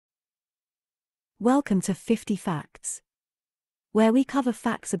Welcome to 50 Facts, where we cover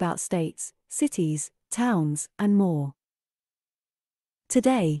facts about states, cities, towns, and more.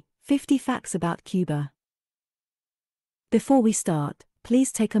 Today, 50 facts about Cuba. Before we start,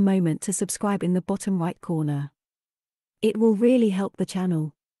 please take a moment to subscribe in the bottom right corner. It will really help the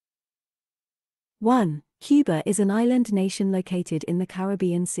channel. 1. Cuba is an island nation located in the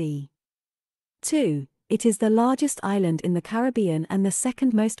Caribbean Sea. 2. It is the largest island in the Caribbean and the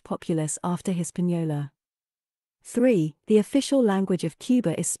second most populous after Hispaniola. 3. The official language of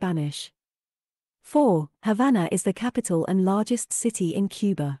Cuba is Spanish. 4. Havana is the capital and largest city in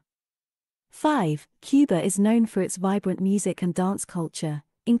Cuba. 5. Cuba is known for its vibrant music and dance culture,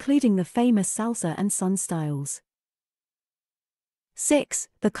 including the famous salsa and son styles. 6.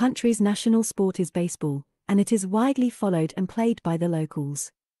 The country's national sport is baseball, and it is widely followed and played by the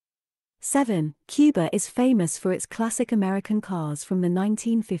locals. 7. Cuba is famous for its classic American cars from the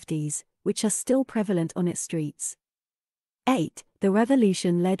 1950s, which are still prevalent on its streets. 8. The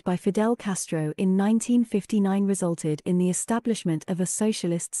revolution led by Fidel Castro in 1959 resulted in the establishment of a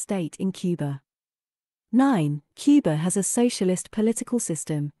socialist state in Cuba. 9. Cuba has a socialist political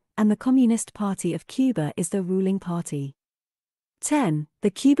system, and the Communist Party of Cuba is the ruling party. 10. The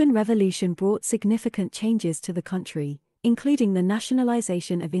Cuban Revolution brought significant changes to the country, including the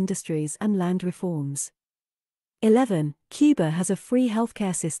nationalization of industries and land reforms. 11. Cuba has a free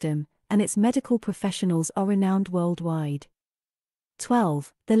healthcare system, and its medical professionals are renowned worldwide.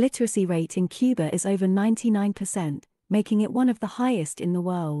 12. The literacy rate in Cuba is over 99%, making it one of the highest in the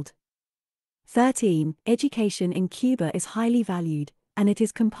world. 13. Education in Cuba is highly valued, and it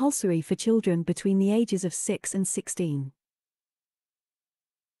is compulsory for children between the ages of 6 and 16.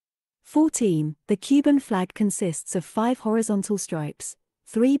 14. The Cuban flag consists of 5 horizontal stripes,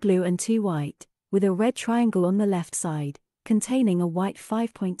 3 blue and 2 white, with a red triangle on the left side, containing a white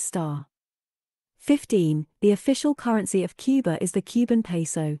 5-point star. 15. The official currency of Cuba is the Cuban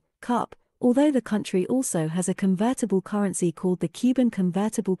peso, CUP, although the country also has a convertible currency called the Cuban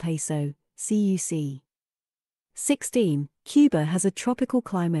convertible peso, CUC. 16. Cuba has a tropical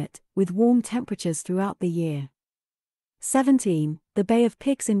climate, with warm temperatures throughout the year. 17. The Bay of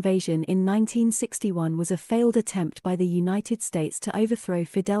Pigs invasion in 1961 was a failed attempt by the United States to overthrow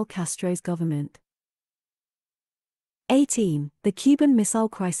Fidel Castro's government. 18. The Cuban Missile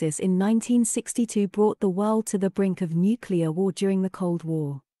Crisis in 1962 brought the world to the brink of nuclear war during the Cold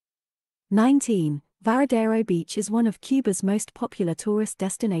War. 19. Varadero Beach is one of Cuba's most popular tourist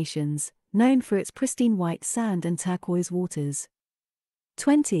destinations, known for its pristine white sand and turquoise waters.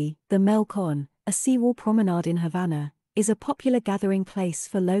 20. The Melcon, a seawall promenade in Havana, is a popular gathering place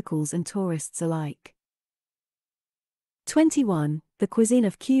for locals and tourists alike. 21. The cuisine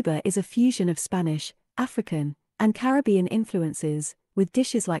of Cuba is a fusion of Spanish, African, and Caribbean influences, with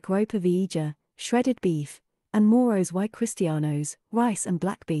dishes like ropa vieja, shredded beef, and moros y cristianos, rice and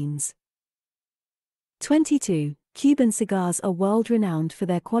black beans. 22. Cuban cigars are world-renowned for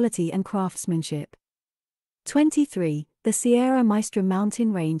their quality and craftsmanship. 23. The Sierra Maestra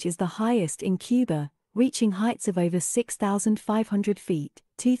mountain range is the highest in Cuba, reaching heights of over 6,500 feet,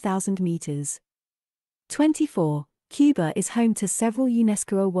 2,000 meters. 24. Cuba is home to several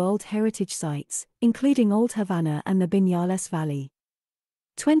UNESCO World Heritage Sites, including Old Havana and the Viñales Valley.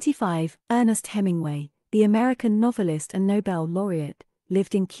 25. Ernest Hemingway, the American novelist and Nobel laureate,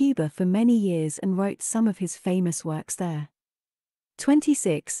 lived in Cuba for many years and wrote some of his famous works there.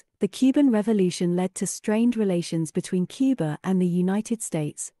 26. The Cuban Revolution led to strained relations between Cuba and the United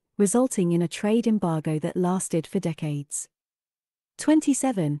States, resulting in a trade embargo that lasted for decades.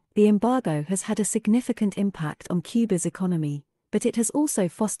 27. The embargo has had a significant impact on Cuba's economy, but it has also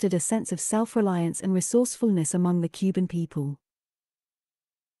fostered a sense of self-reliance and resourcefulness among the Cuban people.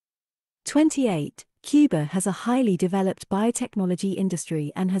 28. Cuba has a highly developed biotechnology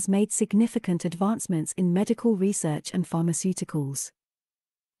industry and has made significant advancements in medical research and pharmaceuticals.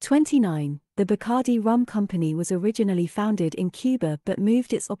 29. The Bacardi Rum Company was originally founded in Cuba but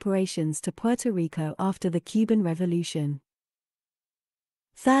moved its operations to Puerto Rico after the Cuban Revolution.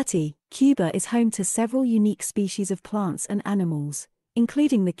 30. Cuba is home to several unique species of plants and animals,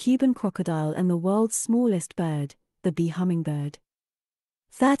 including the Cuban crocodile and the world's smallest bird, the bee hummingbird.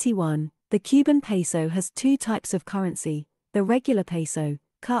 31. The Cuban peso has 2 types of currency, the regular peso,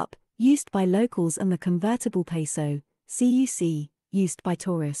 CUP, used by locals, and the convertible peso, CUC, used by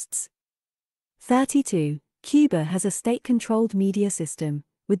tourists. 32. Cuba has a state-controlled media system,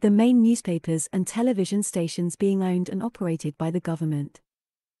 with the main newspapers and television stations being owned and operated by the government.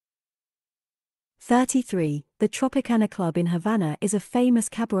 33. The Tropicana Club in Havana is a famous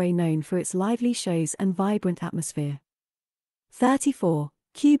cabaret known for its lively shows and vibrant atmosphere. 34.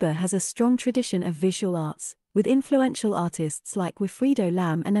 Cuba has a strong tradition of visual arts, with influential artists like Wilfredo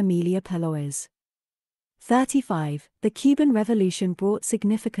Lam and Emilia Peloez. 35. The Cuban Revolution brought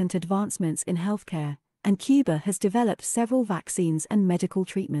significant advancements in healthcare, and Cuba has developed several vaccines and medical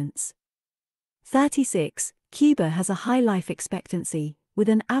treatments. 36. Cuba has a high life expectancy, with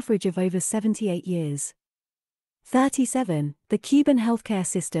an average of over 78 years. 37. The Cuban healthcare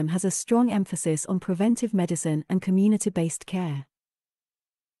system has a strong emphasis on preventive medicine and community-based care.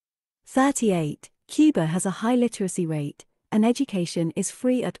 38. Cuba has a high literacy rate, and education is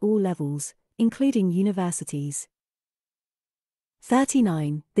free at all levels, including universities.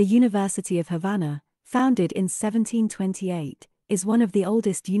 39. The University of Havana, founded in 1728, is one of the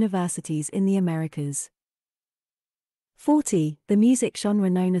oldest universities in the Americas. 40. The music genre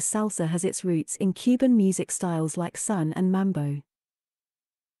known as salsa has its roots in Cuban music styles like son and mambo.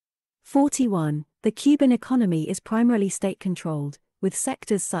 41. The Cuban economy is primarily state-controlled, with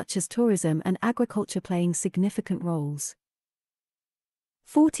sectors such as tourism and agriculture playing significant roles.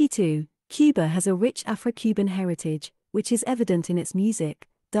 42. Cuba has a rich Afro-Cuban heritage, which is evident in its music,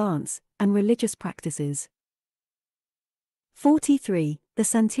 dance, and religious practices. 43. The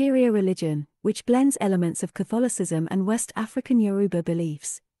Santeria religion, which blends elements of Catholicism and West African Yoruba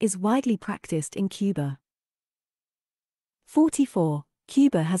beliefs, is widely practiced in Cuba. 44.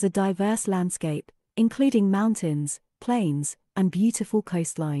 Cuba has a diverse landscape, including mountains, plains, and beautiful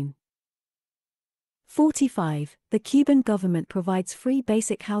coastline. 45. The Cuban government provides free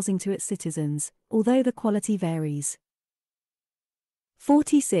basic housing to its citizens, although the quality varies.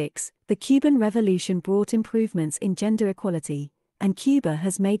 46. The Cuban Revolution brought improvements in gender equality, and Cuba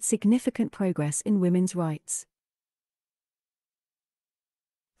has made significant progress in women's rights.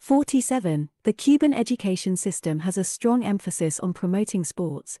 47. The Cuban education system has a strong emphasis on promoting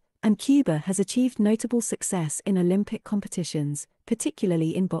sports, and Cuba has achieved notable success in Olympic competitions,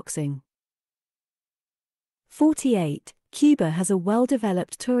 particularly in boxing. 48. Cuba has a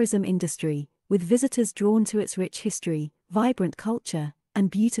well-developed tourism industry, with visitors drawn to its rich history, vibrant culture, and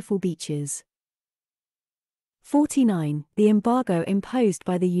beautiful beaches. 49. The embargo imposed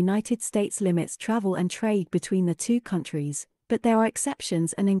by the United States limits travel and trade between the two countries, but there are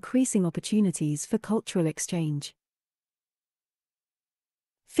exceptions and increasing opportunities for cultural exchange.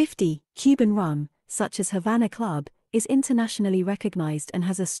 50. Cuban rum, such as Havana Club, is internationally recognized and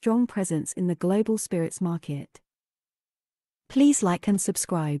has a strong presence in the global spirits market. Please like and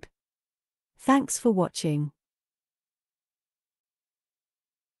subscribe. Thanks for watching.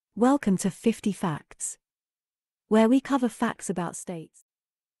 Welcome to 50 Facts, where we cover facts about states.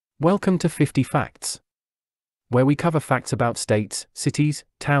 Welcome to 50 Facts, where we cover facts about states, cities,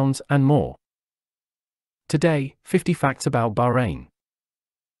 towns, and more. Today, 50 facts about Bahrain.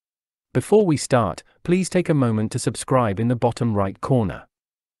 Before we start, please take a moment to subscribe in the bottom right corner.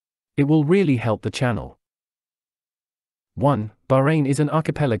 It will really help the channel. 1. Bahrain is an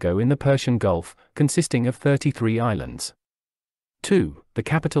archipelago in the Persian Gulf, consisting of 33 islands. 2. The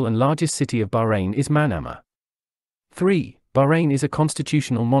capital and largest city of Bahrain is Manama. 3. Bahrain is a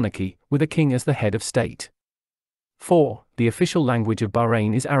constitutional monarchy, with a king as the head of state. 4. The official language of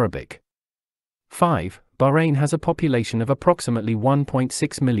Bahrain is Arabic. 5. Bahrain has a population of approximately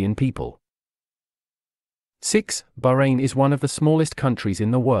 1.6 million people. 6. Bahrain is one of the smallest countries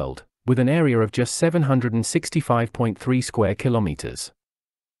in the world, with an area of just 765.3 square kilometers.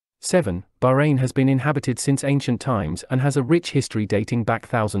 7. Bahrain has been inhabited since ancient times and has a rich history dating back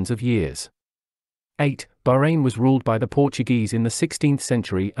thousands of years. 8. Bahrain was ruled by the Portuguese in the 16th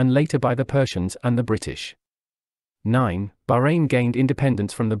century and later by the Persians and the British. 9. Bahrain gained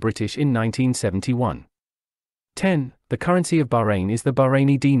independence from the British in 1971. 10. The currency of Bahrain is the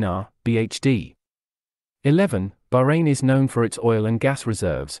Bahraini dinar, BHD. 11. Bahrain is known for its oil and gas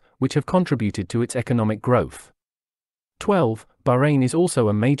reserves, which have contributed to its economic growth. 12. Bahrain is also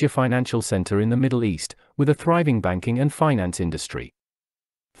a major financial center in the Middle East, with a thriving banking and finance industry.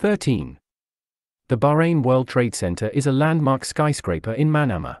 13. The Bahrain World Trade Center is a landmark skyscraper in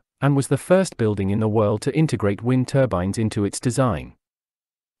Manama, and was the first building in the world to integrate wind turbines into its design.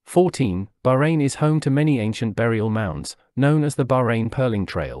 14. Bahrain is home to many ancient burial mounds, known as the Bahrain Pearling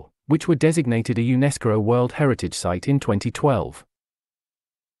Trail, which were designated a UNESCO World Heritage Site in 2012.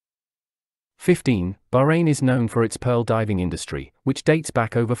 15. Bahrain is known for its pearl diving industry, which dates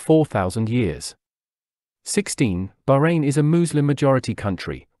back over 4,000 years. 16. Bahrain is a Muslim-majority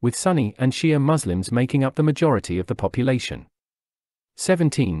country, with Sunni and Shia Muslims making up the majority of the population.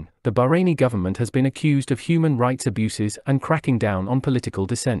 17. The Bahraini government has been accused of human rights abuses and cracking down on political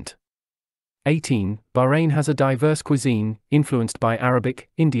dissent. 18. Bahrain has a diverse cuisine, influenced by Arabic,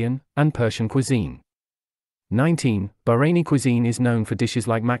 Indian, and Persian cuisine. 19. Bahraini cuisine is known for dishes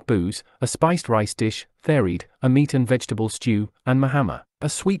like makbous, a spiced rice dish, tharid, a meat and vegetable stew, and mahama, a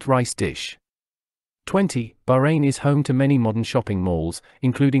sweet rice dish. 20. Bahrain is home to many modern shopping malls,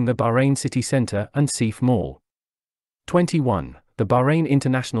 including the Bahrain City Centre and Seif Mall. 21. The Bahrain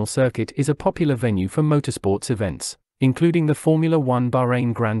International Circuit is a popular venue for motorsports events, including the Formula One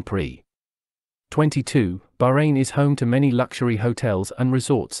Bahrain Grand Prix. 22. Bahrain is home to many luxury hotels and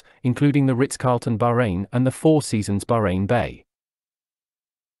resorts, including the Ritz-Carlton Bahrain and the Four Seasons Bahrain Bay.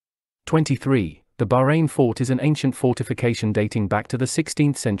 23. The Bahrain Fort is an ancient fortification dating back to the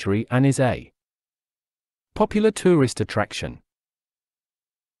 16th century and is a popular tourist attraction.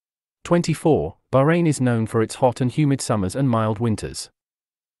 24. Bahrain is known for its hot and humid summers and mild winters.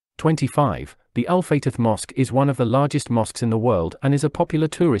 25. The Al Fatih Mosque is one of the largest mosques in the world and is a popular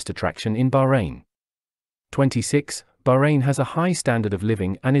tourist attraction in Bahrain. 26. Bahrain has a high standard of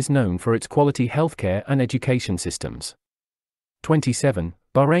living and is known for its quality healthcare and education systems. 27.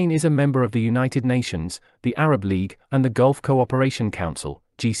 Bahrain is a member of the United Nations, the Arab League, and the Gulf Cooperation Council,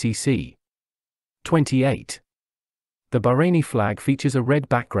 GCC. 28. The Bahraini flag features a red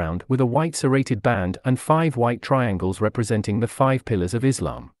background with a white serrated band and 5 white triangles representing the 5 pillars of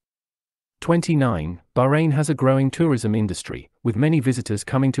Islam. 29. Bahrain has a growing tourism industry, with many visitors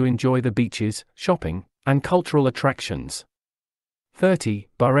coming to enjoy the beaches, shopping, and cultural attractions. 30.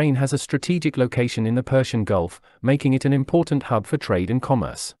 Bahrain has a strategic location in the Persian Gulf, making it an important hub for trade and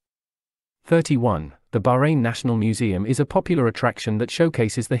commerce. 31. The Bahrain National Museum is a popular attraction that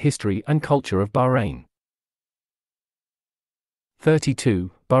showcases the history and culture of Bahrain.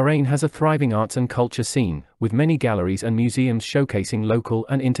 32. Bahrain has a thriving arts and culture scene, with many galleries and museums showcasing local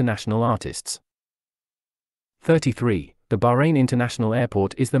and international artists. 33. The Bahrain International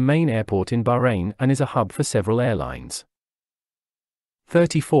Airport is the main airport in Bahrain and is a hub for several airlines.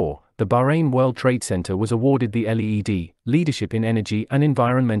 34. The Bahrain World Trade Center was awarded the LEED, Leadership in Energy and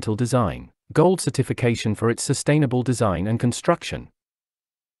Environmental Design, Gold certification for its sustainable design and construction.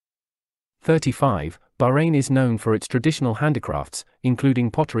 35. Bahrain is known for its traditional handicrafts,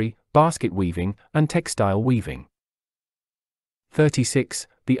 including pottery, basket weaving, and textile weaving. 36.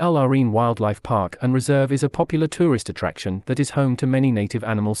 The Al Areen Wildlife Park and Reserve is a popular tourist attraction that is home to many native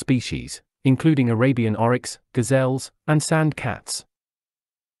animal species, including Arabian oryx, gazelles, and sand cats.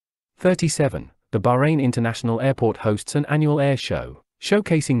 37. The Bahrain International Airport hosts an annual air show,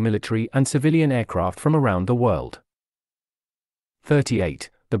 showcasing military and civilian aircraft from around the world. 38.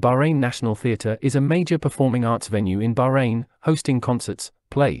 The Bahrain National Theatre is a major performing arts venue in Bahrain, hosting concerts,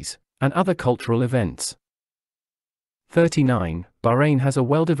 plays, and other cultural events. 39. Bahrain has a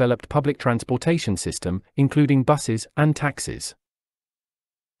well-developed public transportation system, including buses and taxis.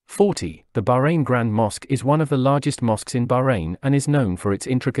 40. The Bahrain Grand Mosque is one of the largest mosques in Bahrain and is known for its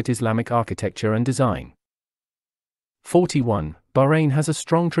intricate Islamic architecture and design. 41. Bahrain has a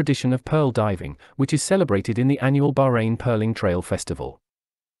strong tradition of pearl diving, which is celebrated in the annual Bahrain Pearling Trail Festival.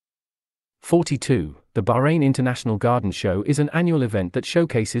 42. The Bahrain International Garden Show is an annual event that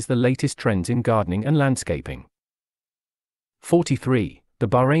showcases the latest trends in gardening and landscaping. 43. The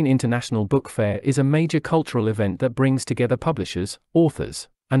Bahrain International Book Fair is a major cultural event that brings together publishers, authors,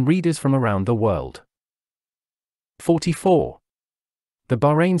 and readers from around the world. 44. The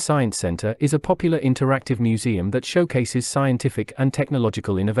Bahrain Science Center is a popular interactive museum that showcases scientific and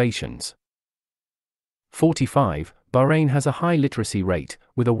technological innovations. 45. Bahrain has a high literacy rate,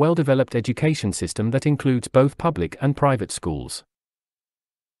 with a well-developed education system that includes both public and private schools.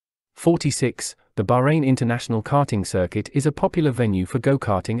 46. The Bahrain International Karting Circuit is a popular venue for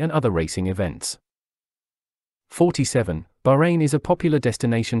go-karting and other racing events. 47. Bahrain is a popular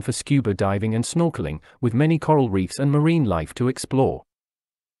destination for scuba diving and snorkeling, with many coral reefs and marine life to explore.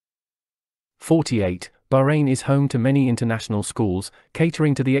 48. Bahrain is home to many international schools,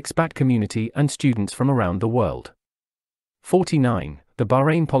 catering to the expat community and students from around the world. 49. The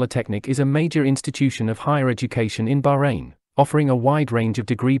Bahrain Polytechnic is a major institution of higher education in Bahrain, offering a wide range of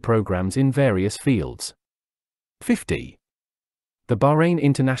degree programs in various fields. 50. The Bahrain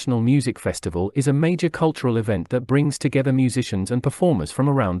International Music Festival is a major cultural event that brings together musicians and performers from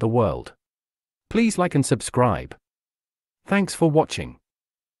around the world. Please like and subscribe. Thanks for watching.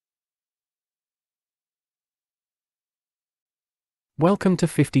 Welcome to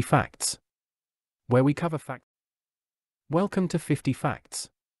 50 Facts, where we cover facts. Welcome to 50 Facts,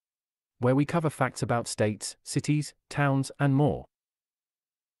 where we cover facts about states, cities, towns, and more.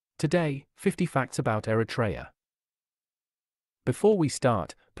 Today, 50 facts about Eritrea. Before we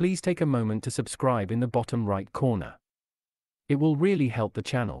start, please take a moment to subscribe in the bottom right corner. It will really help the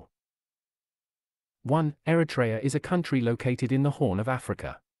channel. 1. Eritrea is a country located in the Horn of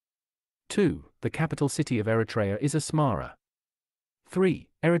Africa. 2. The capital city of Eritrea is Asmara. 3.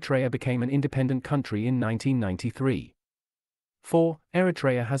 Eritrea became an independent country in 1993. 4.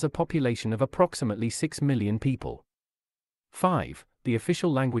 Eritrea has a population of approximately 6 million people. 5. The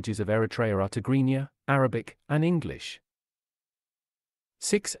official languages of Eritrea are Tigrinya, Arabic, and English.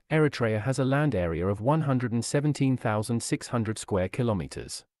 6. Eritrea has a land area of 117,600 square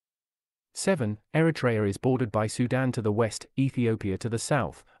kilometers. 7. Eritrea is bordered by Sudan to the west, Ethiopia to the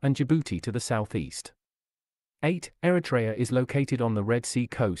south, and Djibouti to the southeast. 8. Eritrea is located on the Red Sea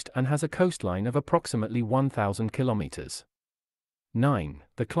coast and has a coastline of approximately 1,000 kilometers. 9.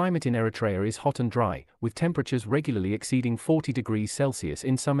 The climate in Eritrea is hot and dry, with temperatures regularly exceeding 40 degrees Celsius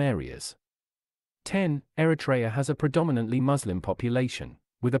in some areas. 10. Eritrea has a predominantly Muslim population,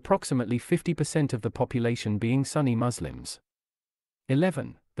 with approximately 50% of the population being Sunni Muslims.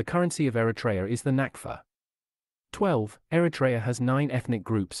 11. The currency of Eritrea is the Nakfa. 12. Eritrea has 9 ethnic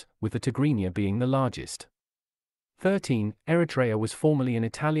groups, with the Tigrinya being the largest. 13. Eritrea was formerly an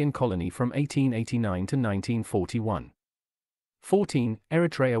Italian colony from 1889 to 1941. 14.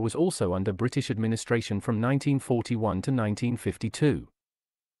 Eritrea was also under British administration from 1941 to 1952.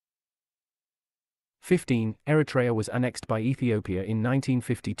 15. Eritrea was annexed by Ethiopia in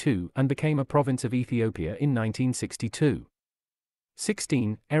 1952 and became a province of Ethiopia in 1962.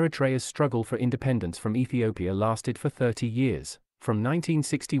 16. Eritrea's struggle for independence from Ethiopia lasted for 30 years, from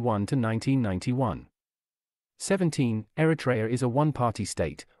 1961 to 1991. 17. Eritrea is a one-party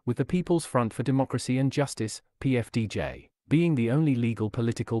state, with the People's Front for Democracy and Justice, PFDJ, being the only legal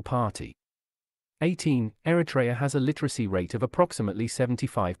political party. 18. Eritrea has a literacy rate of approximately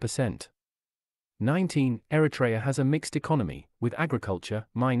 75%. 19. Eritrea has a mixed economy, with agriculture,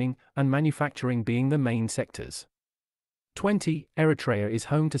 mining, and manufacturing being the main sectors. 20. Eritrea is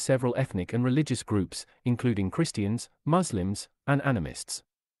home to several ethnic and religious groups, including Christians, Muslims, and animists.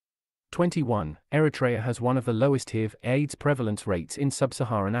 21. Eritrea has one of the lowest HIV/AIDS prevalence rates in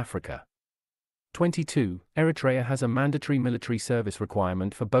sub-Saharan Africa. 22. Eritrea has a mandatory military service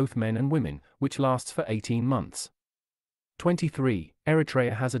requirement for both men and women, which lasts for 18 months. 23.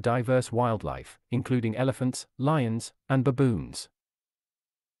 Eritrea has a diverse wildlife, including elephants, lions, and baboons.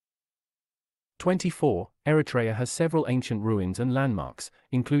 24. Eritrea has several ancient ruins and landmarks,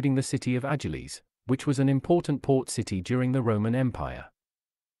 including the city of Agilis, which was an important port city during the Roman Empire.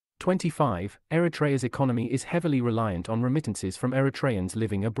 25. Eritrea's economy is heavily reliant on remittances from Eritreans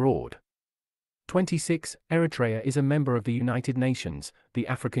living abroad. 26. Eritrea is a member of the United Nations, the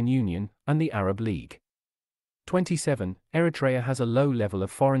African Union, and the Arab League. 27. Eritrea has a low level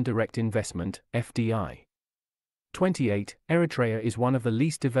of foreign direct investment, FDI. 28. Eritrea is one of the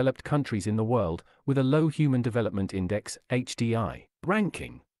least developed countries in the world, with a low Human Development Index, HDI,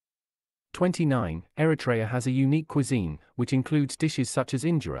 ranking. 29. Eritrea has a unique cuisine, which includes dishes such as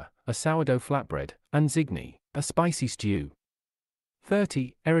injera, a sourdough flatbread, and zigni, a spicy stew.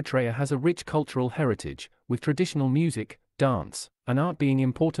 30. Eritrea has a rich cultural heritage, with traditional music, dance, and art being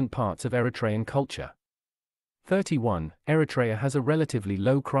important parts of Eritrean culture. 31. Eritrea has a relatively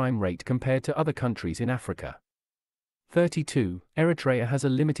low crime rate compared to other countries in Africa. 32. Eritrea has a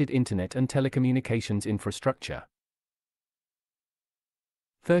limited internet and telecommunications infrastructure.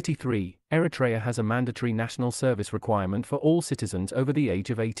 33. Eritrea has a mandatory national service requirement for all citizens over the age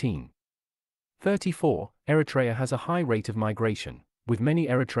of 18. 34. Eritrea has a high rate of migration, with many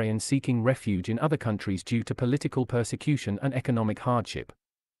Eritreans seeking refuge in other countries due to political persecution and economic hardship.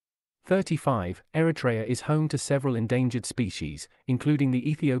 35. Eritrea is home to several endangered species, including the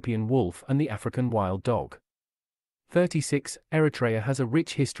Ethiopian wolf and the African wild dog. 36. Eritrea has a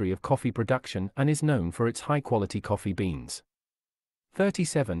rich history of coffee production and is known for its high-quality coffee beans.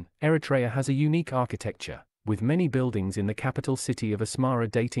 37. Eritrea has a unique architecture, with many buildings in the capital city of Asmara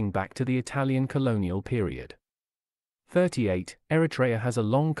dating back to the Italian colonial period. 38. Eritrea has a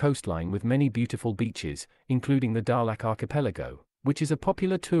long coastline with many beautiful beaches, including the Dahlak archipelago, which is a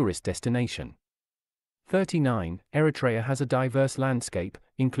popular tourist destination. 39. Eritrea has a diverse landscape,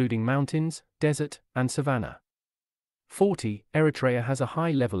 including mountains, desert, and savanna. 40. Eritrea has a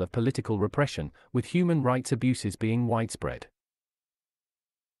high level of political repression, with human rights abuses being widespread.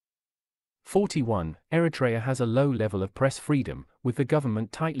 41. Eritrea has a low level of press freedom, with the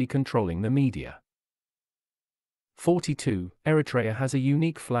government tightly controlling the media. 42. Eritrea has a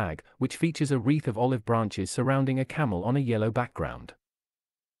unique flag, which features a wreath of olive branches surrounding a camel on a yellow background.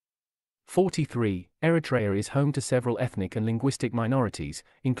 43. Eritrea is home to several ethnic and linguistic minorities,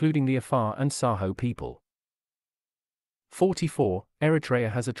 including the Afar and Saho people. 44.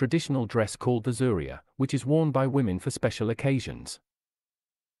 Eritrea has a traditional dress called the Zuria, which is worn by women for special occasions.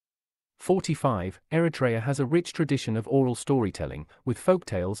 45. Eritrea has a rich tradition of oral storytelling, with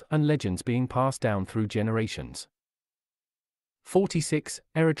folktales and legends being passed down through generations. 46.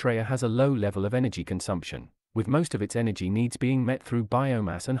 Eritrea has a low level of energy consumption, with most of its energy needs being met through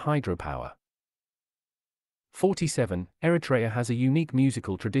biomass and hydropower. 47. Eritrea has a unique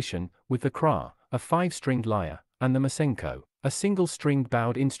musical tradition, with the kra, a 5-stringed lyre, and the masenko, a single-stringed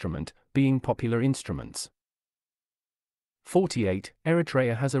bowed instrument, being popular instruments. 48.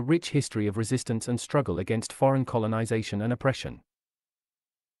 Eritrea has a rich history of resistance and struggle against foreign colonization and oppression.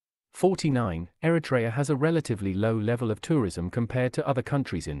 49. Eritrea has a relatively low level of tourism compared to other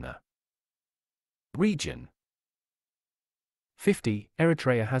countries in the region. 50.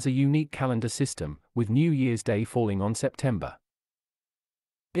 Eritrea has a unique calendar system, with New Year's Day falling on September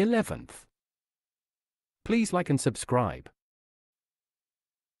 11th. Please like and subscribe.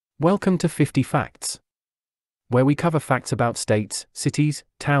 Welcome to 50 Facts, where we cover facts about states, cities,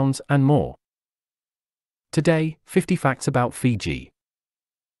 towns, and more. Today, 50 facts about Fiji.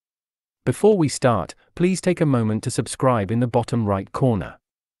 Before we start, please take a moment to subscribe in the bottom right corner.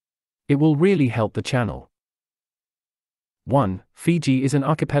 It will really help the channel. 1. Fiji is an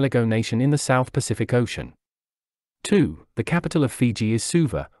archipelago nation in the South Pacific Ocean. 2. The capital of Fiji is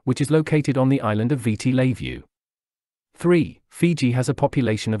Suva, which is located on the island of Viti Levu. 3. Fiji has a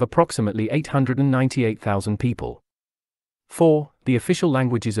population of approximately 898,000 people. 4. The official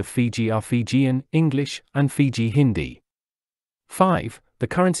languages of Fiji are Fijian, English, and Fiji Hindi. 5. The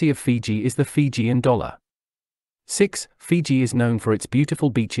currency of Fiji is the Fijian dollar. 6. Fiji is known for its beautiful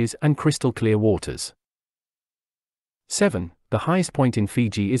beaches and crystal-clear waters. 7. The highest point in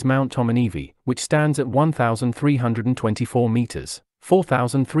Fiji is Mount Tomanivi, which stands at 1,324 meters,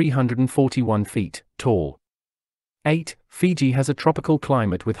 4,341 feet, tall. 8. Fiji has a tropical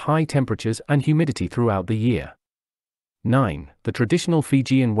climate with high temperatures and humidity throughout the year. 9. The traditional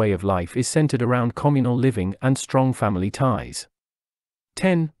Fijian way of life is centered around communal living and strong family ties.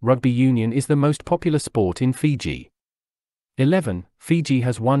 10. Rugby union is the most popular sport in Fiji. 11. Fiji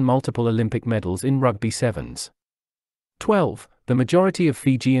has won multiple Olympic medals in rugby sevens. 12. The majority of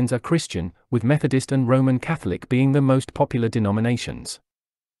Fijians are Christian, with Methodist and Roman Catholic being the most popular denominations.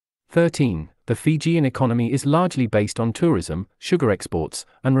 13. The Fijian economy is largely based on tourism, sugar exports,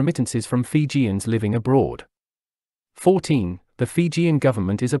 and remittances from Fijians living abroad. 14. The Fijian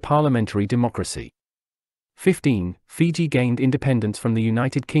government is a parliamentary democracy. 15. Fiji gained independence from the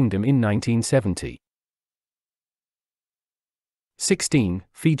United Kingdom in 1970. 16.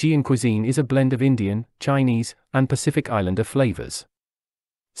 Fijian cuisine is a blend of Indian, Chinese, and Pacific Islander flavors.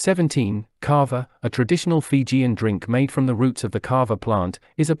 17. Kava, a traditional Fijian drink made from the roots of the kava plant,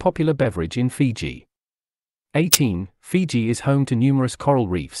 is a popular beverage in Fiji. 18. Fiji is home to numerous coral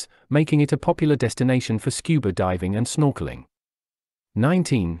reefs, making it a popular destination for scuba diving and snorkeling.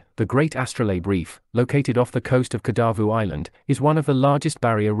 19. The Great Astrolabe Reef, located off the coast of Kadavu Island, is one of the largest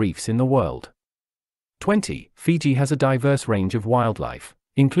barrier reefs in the world. 20. Fiji has a diverse range of wildlife,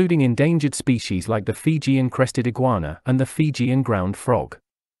 including endangered species like the Fijian crested iguana and the Fijian ground frog.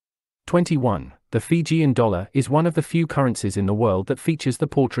 21. The Fijian dollar is one of the few currencies in the world that features the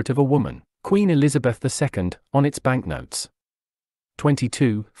portrait of a woman, Queen Elizabeth II, on its banknotes.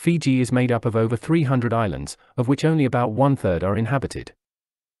 22. Fiji is made up of over 300 islands, of which only about one-third are inhabited.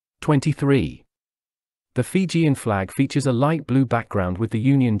 23. The Fijian flag features a light blue background with the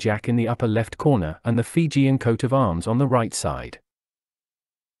Union Jack in the upper left corner and the Fijian coat of arms on the right side.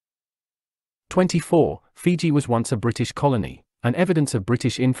 24. Fiji was once a British colony, and evidence of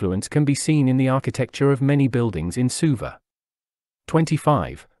British influence can be seen in the architecture of many buildings in Suva.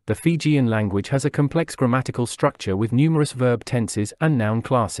 25. The Fijian language has a complex grammatical structure with numerous verb tenses and noun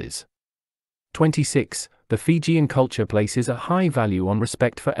classes. 26. The Fijian culture places a high value on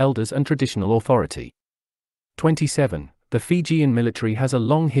respect for elders and traditional authority. 27. The Fijian military has a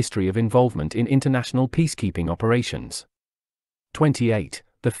long history of involvement in international peacekeeping operations. 28.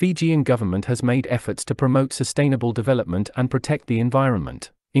 The Fijian government has made efforts to promote sustainable development and protect the environment,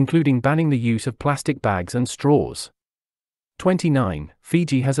 including banning the use of plastic bags and straws. 29.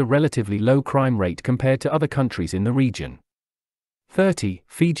 Fiji has a relatively low crime rate compared to other countries in the region. 30.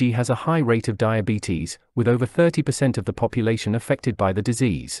 Fiji has a high rate of diabetes, with over 30% of the population affected by the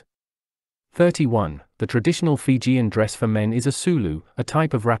disease. 31. The traditional Fijian dress for men is a sulu, a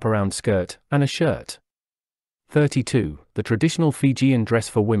type of wraparound skirt, and a shirt. 32. The traditional Fijian dress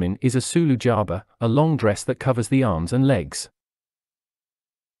for women is a sulu jaba, a long dress that covers the arms and legs.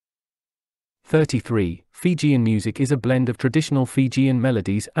 33. Fijian music is a blend of traditional Fijian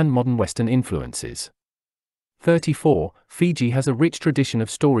melodies and modern Western influences. 34. Fiji has a rich tradition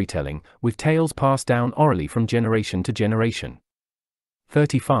of storytelling, with tales passed down orally from generation to generation.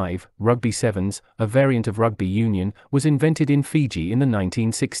 35. Rugby sevens, a variant of rugby union, was invented in Fiji in the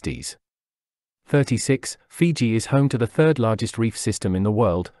 1960s. 36. Fiji is home to the third largest reef system in the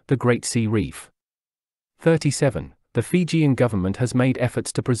world, the Great Sea Reef. 37. The Fijian government has made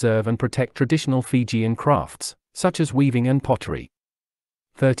efforts to preserve and protect traditional Fijian crafts, such as weaving and pottery.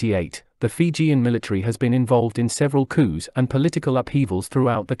 38. The Fijian military has been involved in several coups and political upheavals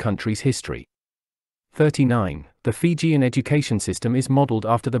throughout the country's history. 39. The Fijian education system is modeled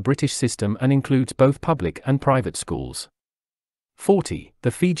after the British system and includes both public and private schools. 40.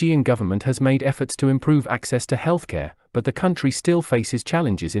 The Fijian government has made efforts to improve access to healthcare, but the country still faces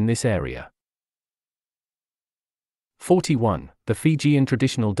challenges in this area. 41. The Fijian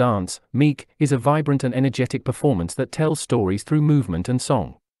traditional dance, meek, is a vibrant and energetic performance that tells stories through movement and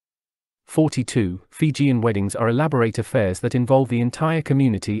song. 42. Fijian weddings are elaborate affairs that involve the entire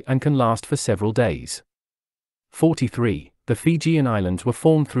community and can last for several days. 43. The Fijian Islands were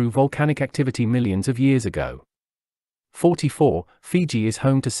formed through volcanic activity millions of years ago. 44. Fiji is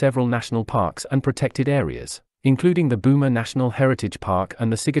home to several national parks and protected areas, including the Buma National Heritage Park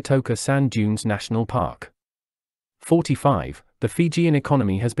and the Sigatoka Sand Dunes National Park. 45. The Fijian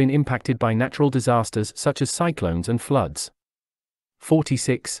economy has been impacted by natural disasters such as cyclones and floods.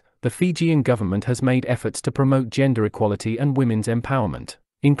 46. The Fijian government has made efforts to promote gender equality and women's empowerment,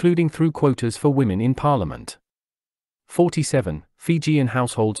 including through quotas for women in parliament. 47. Fijian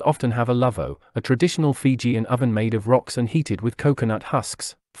households often have a lovo, a traditional Fijian oven made of rocks and heated with coconut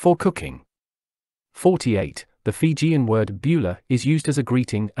husks, for cooking. 48. The Fijian word bula is used as a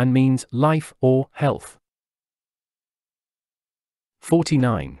greeting and means life or health.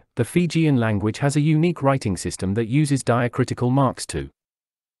 49. The Fijian language has a unique writing system that uses diacritical marks to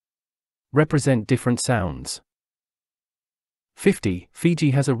represent different sounds. 50.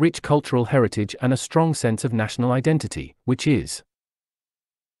 Fiji has a rich cultural heritage and a strong sense of national identity, which is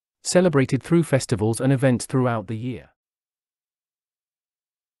celebrated through festivals and events throughout the year.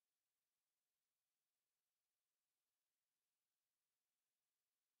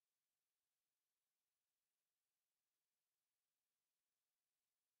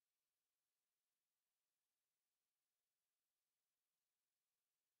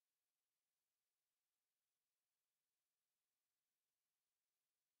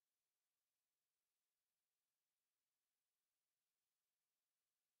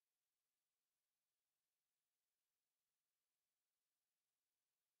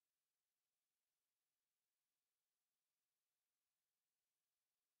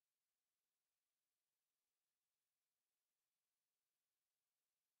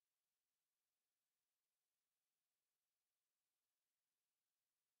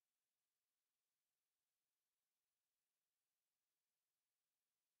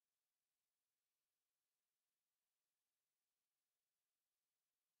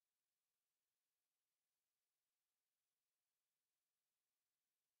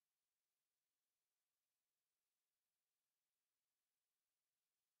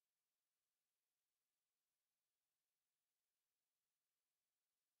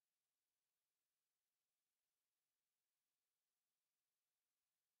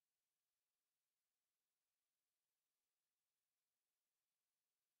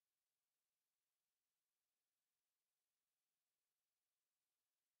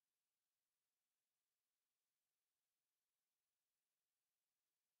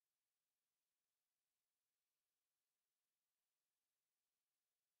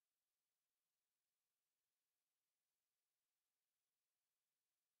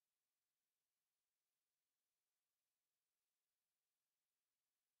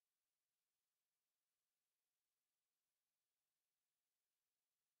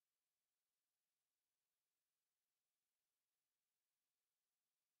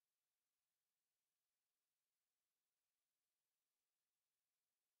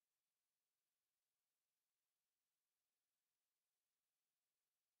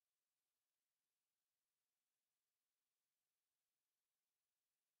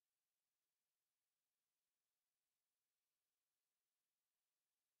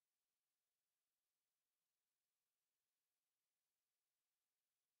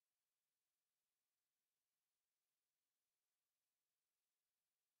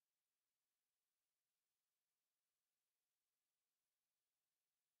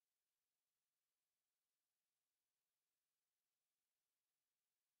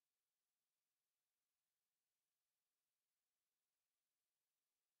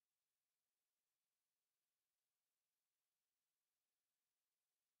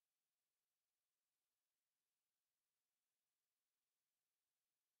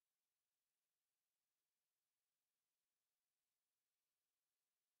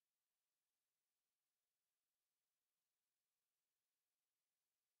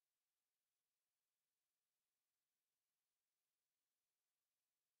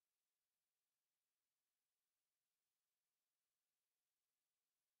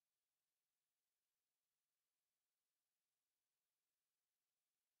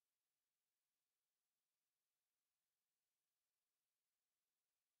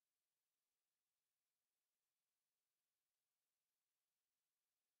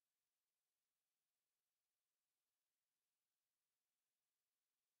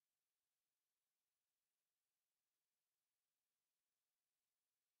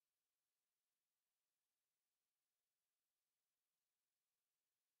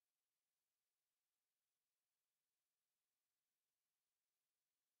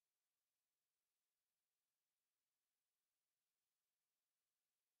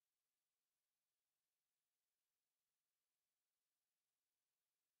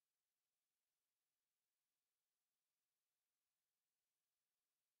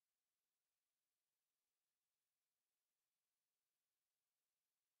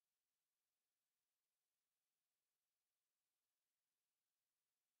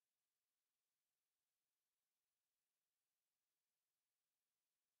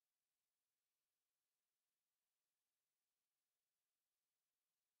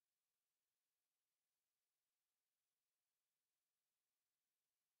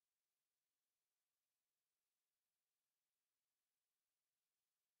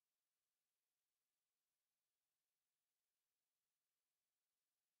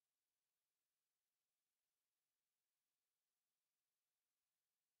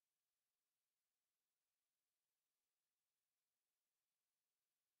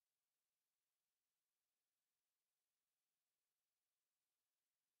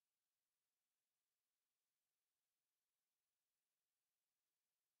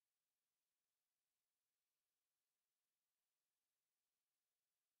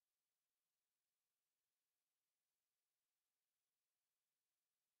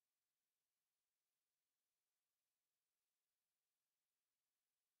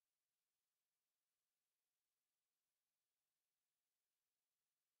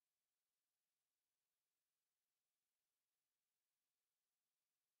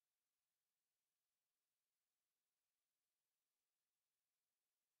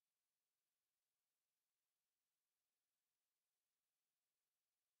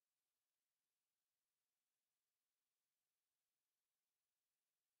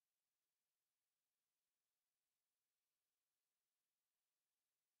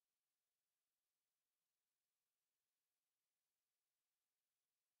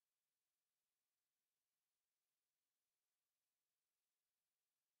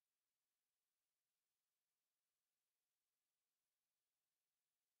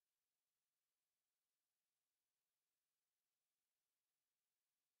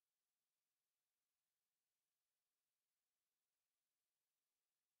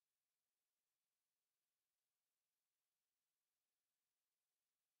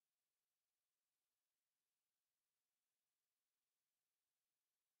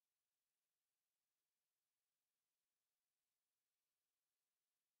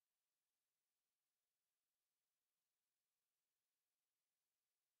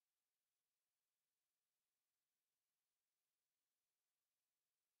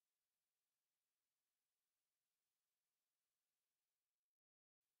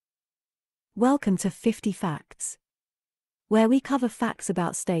 Welcome to 50 Facts, where we cover facts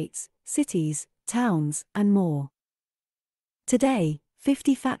about states, cities, towns, and more. Today,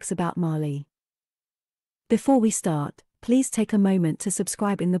 50 facts about Mali. Before we start, please take a moment to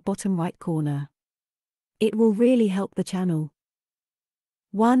subscribe in the bottom right corner. It will really help the channel.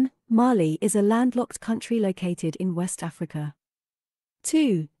 1. Mali is a landlocked country located in West Africa.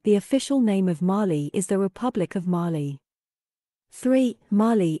 2. The official name of Mali is the Republic of Mali. 3.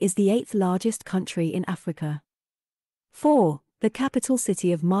 Mali is the 8th largest country in Africa. 4. The capital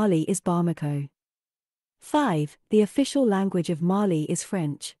city of Mali is Bamako. 5. The official language of Mali is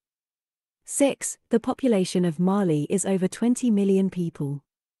French. 6. The population of Mali is over 20 million people.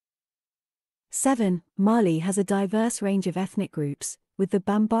 7. Mali has a diverse range of ethnic groups, with the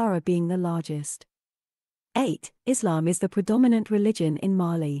Bambara being the largest. 8. Islam is the predominant religion in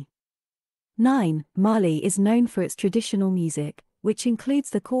Mali. 9. Mali is known for its traditional music, which includes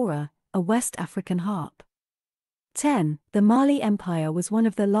the kora, a West African harp. 10. The Mali Empire was one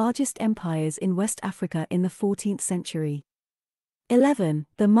of the largest empires in West Africa in the 14th century. 11.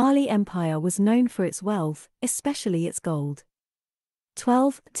 The Mali Empire was known for its wealth, especially its gold.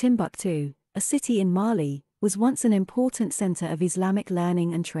 12. Timbuktu, a city in Mali, was once an important center of Islamic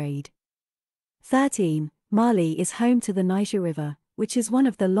learning and trade. 13. Mali is home to the Niger River, which is one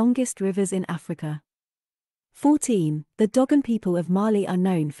of the longest rivers in Africa. 14. The Dogon people of Mali are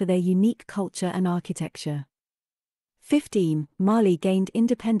known for their unique culture and architecture. 15. Mali gained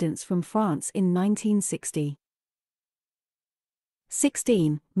independence from France in 1960.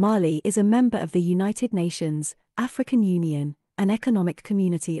 16. Mali is a member of the United Nations, African Union, an economic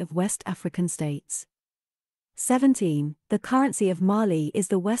community of West African states. 17. The currency of Mali is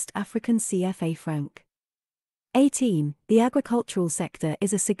the West African CFA franc. 18. The agricultural sector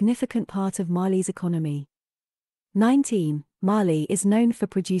is a significant part of Mali's economy. 19. Mali is known for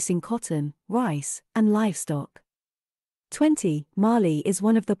producing cotton, rice, and livestock. 20. Mali is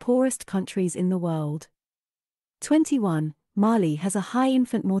one of the poorest countries in the world. 21. Mali has a high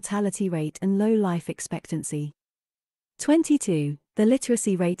infant mortality rate and low life expectancy. 22. The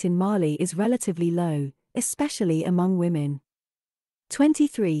literacy rate in Mali is relatively low, especially among women.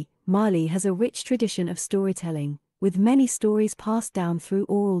 23. Mali has a rich tradition of storytelling, with many stories passed down through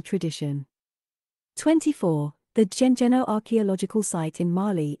oral tradition. 24. The Djendjeno archaeological site in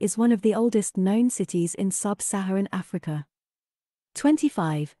Mali is one of the oldest known cities in sub-Saharan Africa.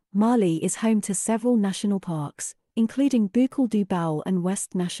 25. Mali is home to several national parks, including Boucle du Baoul and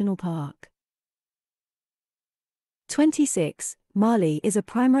West National Park. 26. Mali is a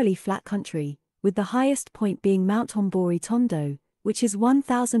primarily flat country, with the highest point being Mount Hombori Tondo, which is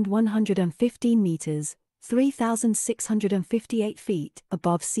 1,115 meters, 3,658 feet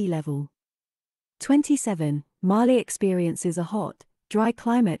above sea level. 27. Mali experiences a hot, dry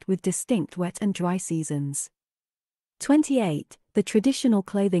climate with distinct wet and dry seasons. 28. The traditional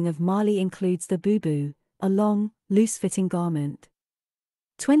clothing of Mali includes the bubu, a long, loose-fitting garment.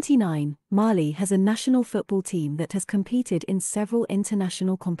 29. Mali has a national football team that has competed in several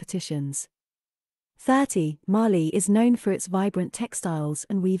international competitions. 30. Mali is known for its vibrant textiles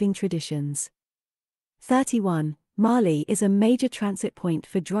and weaving traditions. 31. Mali is a major transit point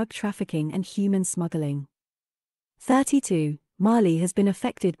for drug trafficking and human smuggling. 32. Mali has been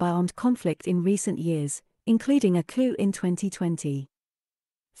affected by armed conflict in recent years, including a coup in 2020.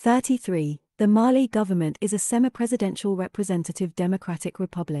 33. The Mali government is a semi-presidential representative democratic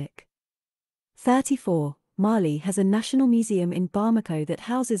republic. 34. Mali has a national museum in Bamako that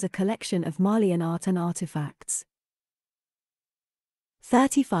houses a collection of Malian art and artifacts.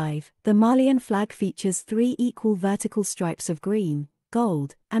 35. The Malian flag features 3 equal vertical stripes of green,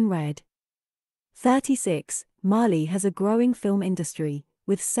 gold, and red. 36. Mali has a growing film industry,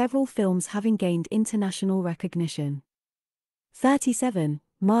 with several films having gained international recognition. 37.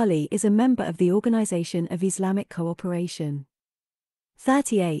 Mali is a member of the Organization of Islamic Cooperation.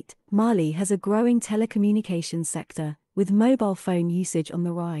 38. Mali has a growing telecommunications sector, with mobile phone usage on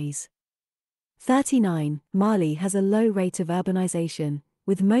the rise. 39. Mali has a low rate of urbanization,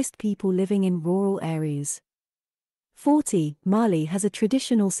 with most people living in rural areas. 40. Mali has a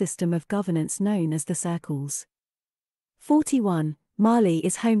traditional system of governance known as the circles. 41. Mali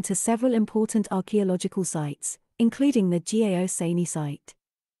is home to several important archaeological sites, including the Gao Sani site.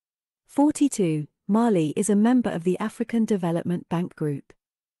 42. Mali is a member of the African Development Bank Group.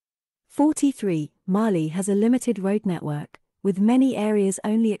 43. Mali has a limited road network, with many areas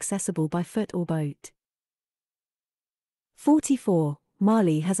only accessible by foot or boat. 44.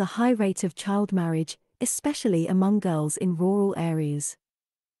 Mali has a high rate of child marriage, especially among girls in rural areas.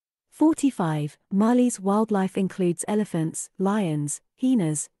 45. Mali's wildlife includes elephants, lions,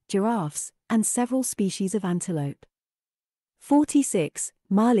 hyenas, giraffes, and several species of antelope. 46.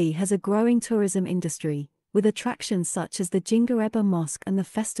 Mali has a growing tourism industry, with attractions such as the Jingareba Mosque and the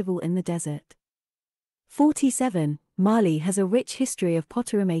Festival in the Desert. 47. Mali has a rich history of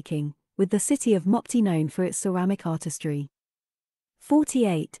pottery making, with the city of Mopti known for its ceramic artistry.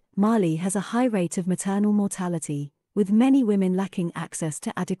 48. Mali has a high rate of maternal mortality, with many women lacking access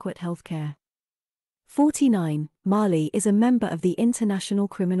to adequate healthcare. 49. Mali is a member of the International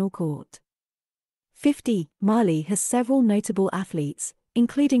Criminal Court. 50. Mali has several notable athletes,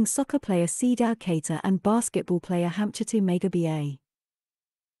 including soccer player Sidou Keita and basketball player Hamchatou Megabe.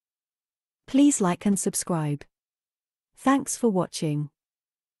 Please like and subscribe. Thanks for watching.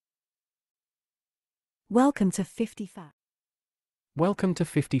 Welcome to 50 Facts. Welcome to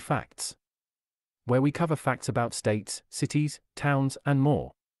 50 Facts, where we cover facts about states, cities, towns, and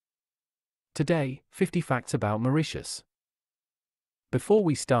more. Today, 50 facts about Mauritius. Before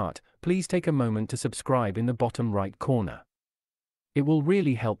we start, please take a moment to subscribe in the bottom right corner. It will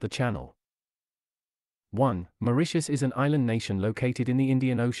really help the channel. 1. Mauritius is an island nation located in the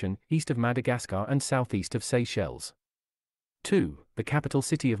Indian Ocean, east of Madagascar and southeast of Seychelles. 2. The capital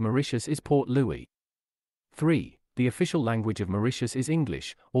city of Mauritius is Port Louis. 3. The official language of Mauritius is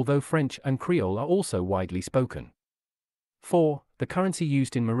English, although French and Creole are also widely spoken. 4. The currency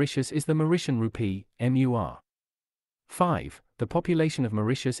used in Mauritius is the Mauritian rupee, MUR. 5. The population of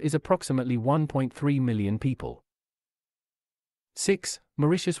Mauritius is approximately 1.3 million people. 6.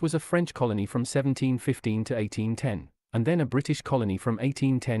 Mauritius was a French colony from 1715 to 1810, and then a British colony from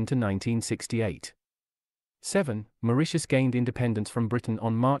 1810 to 1968. 7. Mauritius gained independence from Britain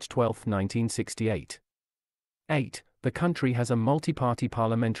on March 12, 1968. 8. The country has a multi-party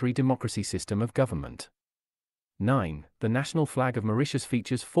parliamentary democracy system of government. 9. The national flag of Mauritius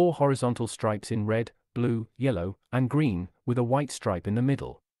features 4 horizontal stripes in red, blue, yellow, and green, with a white stripe in the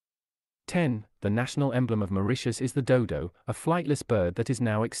middle. 10. The national emblem of Mauritius is the dodo, a flightless bird that is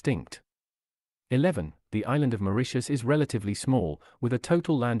now extinct. 11. The island of Mauritius is relatively small, with a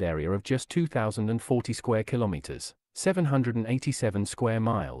total land area of just 2,040 square kilometers, 787 square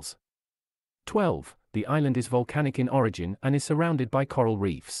miles. 12. The island is volcanic in origin and is surrounded by coral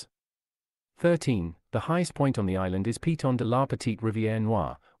reefs. 13. The highest point on the island is Piton de la Petite Rivière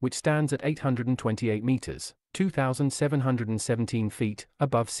Noire, which stands at 828 meters, 2,717 feet,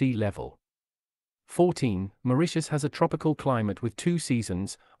 above sea level. 14. Mauritius has a tropical climate with 2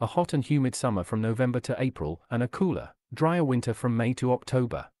 seasons, a hot and humid summer from November to April, and a cooler, drier winter from May to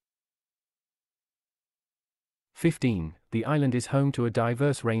October. 15. The island is home to a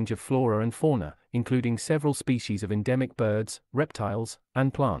diverse range of flora and fauna, including several species of endemic birds, reptiles,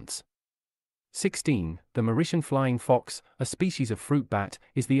 and plants. 16. The Mauritian flying fox, a species of fruit bat,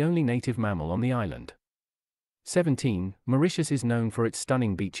 is the only native mammal on the island. 17. Mauritius is known for its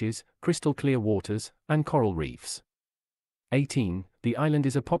stunning beaches, crystal clear waters, and coral reefs. 18. The island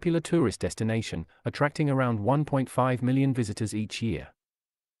is a popular tourist destination, attracting around 1.5 million visitors each year.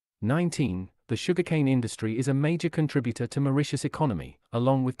 19. The sugarcane industry is a major contributor to Mauritius' economy,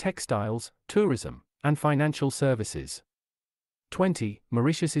 along with textiles, tourism, and financial services. 20.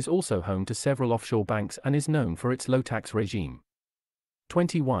 Mauritius is also home to several offshore banks and is known for its low tax regime.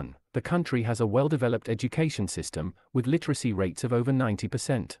 21. The country has a well-developed education system, with literacy rates of over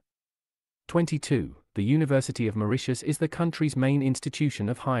 90%. 22. The University of Mauritius is the country's main institution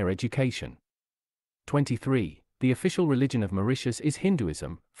of higher education. 23. The official religion of Mauritius is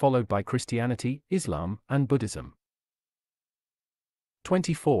Hinduism, followed by Christianity, Islam, and Buddhism.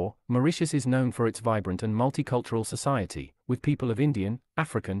 24. Mauritius is known for its vibrant and multicultural society, with people of Indian,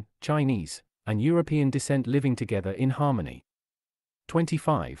 African, Chinese, and European descent living together in harmony.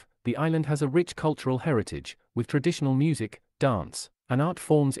 25. The island has a rich cultural heritage, with traditional music, dance, and art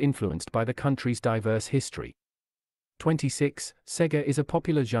forms influenced by the country's diverse history. 26. Sega is a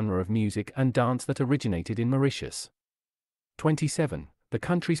popular genre of music and dance that originated in Mauritius. 27. The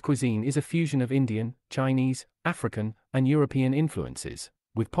country's cuisine is a fusion of Indian, Chinese, African, and European influences,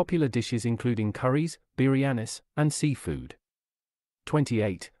 with popular dishes including curries, biryanis, and seafood.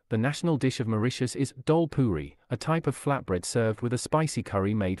 28. The national dish of Mauritius is dol puri, a type of flatbread served with a spicy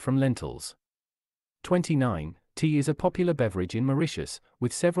curry made from lentils. 29. Tea is a popular beverage in Mauritius,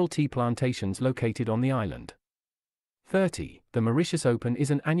 with several tea plantations located on the island. 30. The Mauritius Open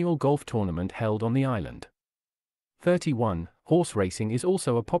is an annual golf tournament held on the island. 31. Horse racing is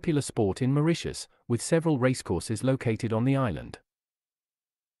also a popular sport in Mauritius, with several racecourses located on the island.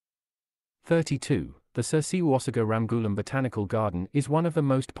 32. The Sir Siwasiga Ramgoolam Botanical Garden is one of the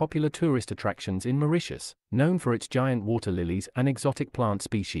most popular tourist attractions in Mauritius, known for its giant water lilies and exotic plant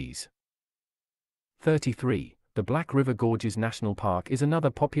species. 33. the Black River Gorges National Park is another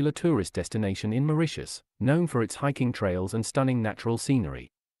popular tourist destination in Mauritius, known for its hiking trails and stunning natural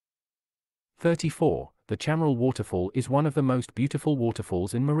scenery. 34. The Chamarel Waterfall is one of the most beautiful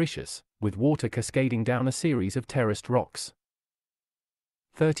waterfalls in Mauritius, with water cascading down a series of terraced rocks.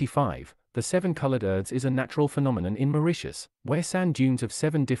 35. The Seven-Colored Earths is a natural phenomenon in Mauritius, where sand dunes of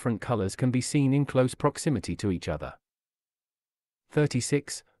 7 different colors can be seen in close proximity to each other.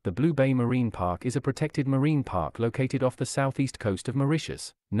 36. The Blue Bay Marine Park is a protected marine park located off the southeast coast of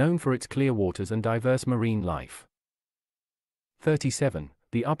Mauritius, known for its clear waters and diverse marine life. 37.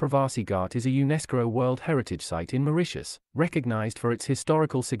 The Upper-Varsi Ghat is a UNESCO World Heritage Site in Mauritius, recognized for its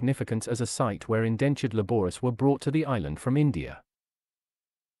historical significance as a site where indentured labourers were brought to the island from India.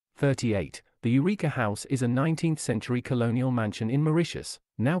 38. The Eureka House is a 19th-century colonial mansion in Mauritius,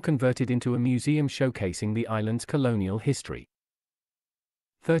 now converted into a museum showcasing the island's colonial history.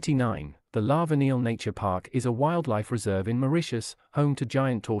 39. The La Vanille Nature Park is a wildlife reserve in Mauritius, home to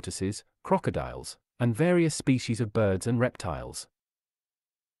giant tortoises, crocodiles, and various species of birds and reptiles.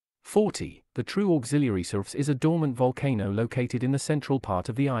 40. The True Auxiliary Source is a dormant volcano located in the central part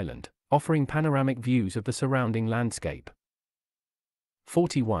of the island, offering panoramic views of the surrounding landscape.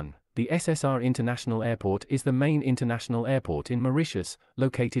 41. The SSR International Airport is the main international airport in Mauritius,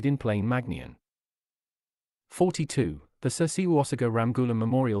 located in Plaine Magnion. 42. The Sir Siwasiga Ramgoolam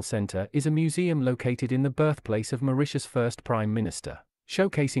Memorial Centre is a museum located in the birthplace of Mauritius' first Prime Minister,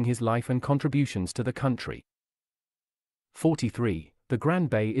 showcasing his life and contributions to the country. 43. The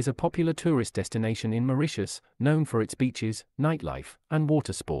Grand Bay is a popular tourist destination in Mauritius, known for its beaches, nightlife, and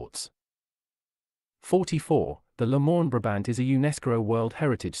water sports. 44. The Le Morne Brabant is a UNESCO World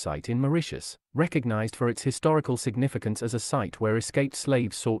Heritage Site in Mauritius, recognized for its historical significance as a site where escaped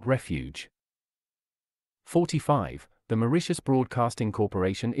slaves sought refuge. 45. The Mauritius Broadcasting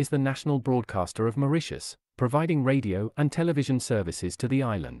Corporation is the national broadcaster of Mauritius, providing radio and television services to the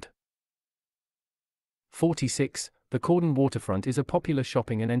island. 46. The Cordon Waterfront is a popular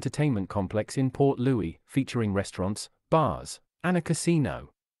shopping and entertainment complex in Port Louis, featuring restaurants, bars, and a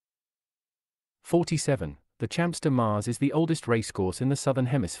casino. 47. The Champs de Mars is the oldest racecourse in the Southern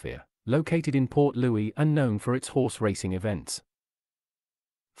Hemisphere, located in Port Louis and known for its horse racing events.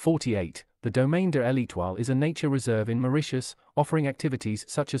 48. The Domaine de l'Étoile is a nature reserve in Mauritius, offering activities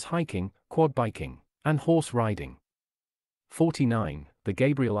such as hiking, quad biking, and horse riding. 49. The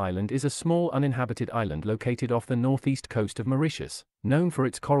Gabriel Island is a small uninhabited island located off the northeast coast of Mauritius, known for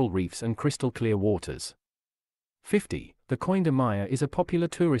its coral reefs and crystal-clear waters. 50. The Coin de Maya is a popular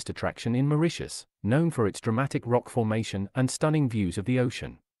tourist attraction in Mauritius, known for its dramatic rock formation and stunning views of the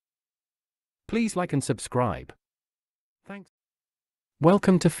ocean. Please like and subscribe. Thanks.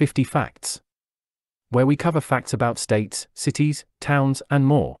 Welcome to 50 Facts, where we cover facts about states, cities, towns, and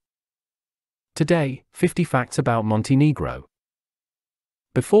more. Today, 50 facts about Montenegro.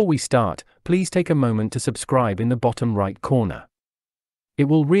 Before we start, please take a moment to subscribe in the bottom right corner. It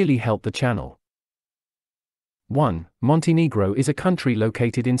will really help the channel. 1. Montenegro is a country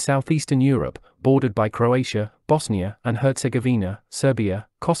located in southeastern Europe, bordered by Croatia, Bosnia and Herzegovina, Serbia,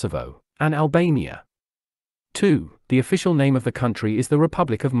 Kosovo, and Albania. 2. The official name of the country is the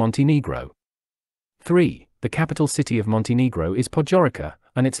Republic of Montenegro. 3. The capital city of Montenegro is Podgorica,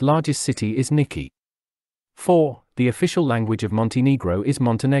 and its largest city is Niki. 4. The official language of Montenegro is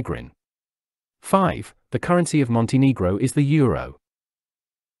Montenegrin. 5. The currency of Montenegro is the euro.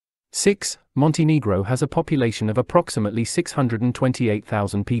 6. Montenegro has a population of approximately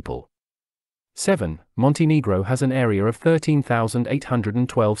 628,000 people. 7. Montenegro has an area of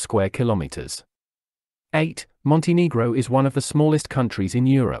 13,812 square kilometers. 8. Montenegro is one of the smallest countries in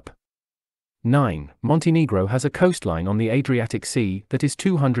Europe. 9. Montenegro has a coastline on the Adriatic Sea that is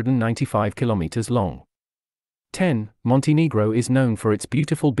 295 kilometers long. 10. Montenegro is known for its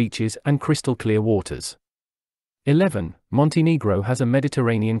beautiful beaches and crystal-clear waters. 11. Montenegro has a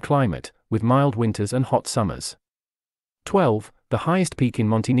Mediterranean climate, with mild winters and hot summers. 12. The highest peak in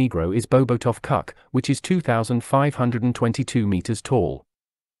Montenegro is Bobotov Kuk, which is 2,522 meters tall.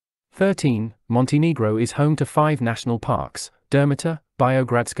 13. Montenegro is home to 5 national parks: Dermata,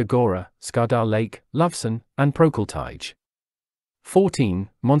 Biogradska Gora, Skadar Lake, Lovsan, and Prokultij. 14.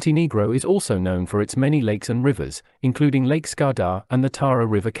 Montenegro is also known for its many lakes and rivers, including Lake Skadar and the Tara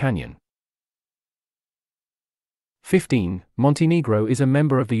River Canyon. 15. Montenegro is a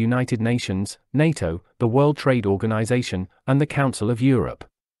member of the United Nations, NATO, the World Trade Organization, and the Council of Europe.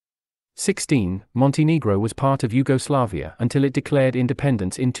 16. Montenegro was part of Yugoslavia until it declared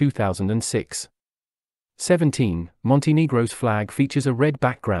independence in 2006. 17. Montenegro's flag features a red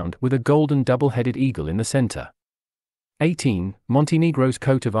background with a golden double-headed eagle in the center. 18. Montenegro's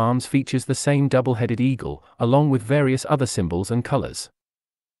coat of arms features the same double-headed eagle, along with various other symbols and colors.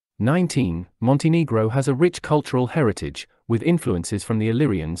 19. Montenegro has a rich cultural heritage, with influences from the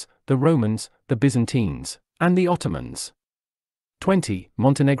Illyrians, the Romans, the Byzantines, and the Ottomans. 20.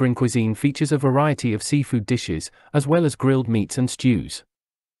 Montenegrin cuisine features a variety of seafood dishes, as well as grilled meats and stews.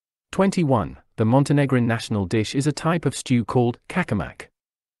 21. The Montenegrin national dish is a type of stew called kakamak.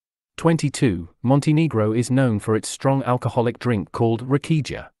 22. Montenegro is known for its strong alcoholic drink called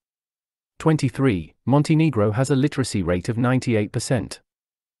rakija. 23. Montenegro has a literacy rate of 98%.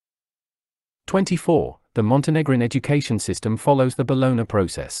 24. The Montenegrin education system follows the Bologna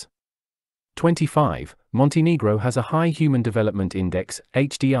process. 25. Montenegro has a high Human Development Index,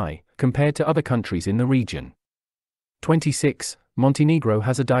 HDI, compared to other countries in the region. 26. Montenegro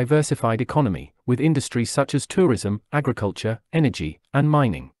has a diversified economy, with industries such as tourism, agriculture, energy, and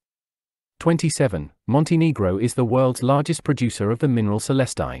mining. 27. Montenegro is the world's largest producer of the mineral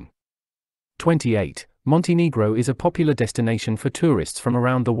celestine. 28. Montenegro is a popular destination for tourists from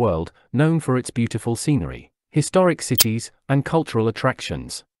around the world, known for its beautiful scenery, historic cities, and cultural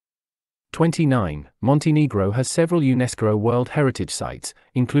attractions. 29. Montenegro has several UNESCO World Heritage Sites,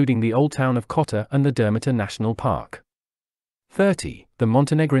 including the Old Town of Kotor and the Dermata National Park. 30. The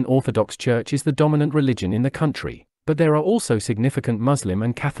Montenegrin Orthodox Church is the dominant religion in the country, but there are also significant Muslim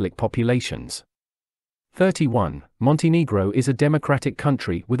and Catholic populations. 31. Montenegro is a democratic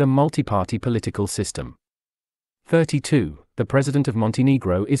country with a multi-party political system. 32. The president of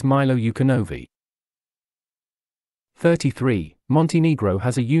Montenegro is Milo Đukanović. 33. Montenegro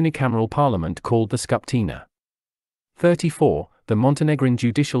has a unicameral parliament called the Skupština. 34. The Montenegrin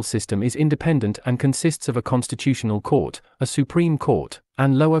judicial system is independent and consists of a constitutional court, a supreme court,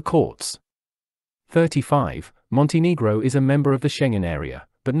 and lower courts. 35. Montenegro is a member of the Schengen area,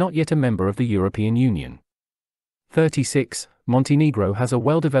 but not yet a member of the European Union. 36. Montenegro has a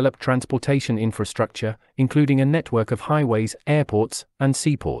well-developed transportation infrastructure, including a network of highways, airports, and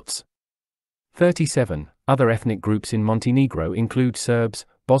seaports. 37. Other ethnic groups in Montenegro include Serbs,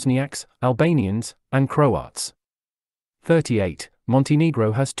 Bosniaks, Albanians, and Croats. 38.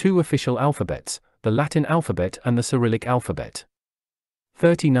 Montenegro has two official alphabets, the Latin alphabet and the Cyrillic alphabet.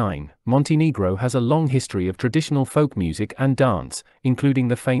 39. Montenegro has a long history of traditional folk music and dance, including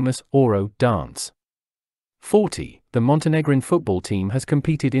the famous Oro dance. 40. The Montenegrin football team has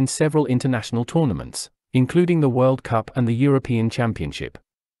competed in several international tournaments, including the World Cup and the European Championship.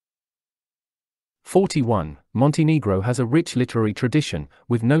 41. Montenegro has a rich literary tradition,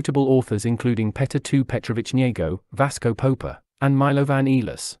 with notable authors including Petar II Petrović Njego, Vasco Popa, and Milovan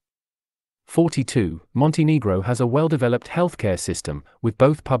Elis. 42. Montenegro has a well-developed healthcare system, with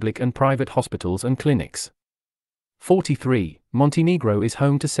both public and private hospitals and clinics. 43. Montenegro is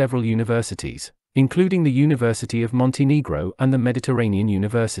home to several universities, including the University of Montenegro and the Mediterranean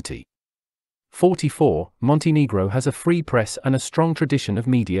University. 44. Montenegro has a free press and a strong tradition of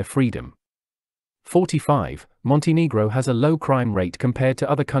media freedom. 45. Montenegro has a low crime rate compared to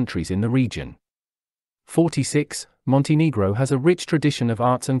other countries in the region. 46. Montenegro has a rich tradition of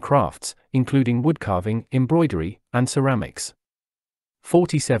arts and crafts, including woodcarving, embroidery, and ceramics.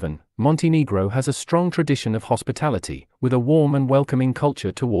 47. Montenegro has a strong tradition of hospitality, with a warm and welcoming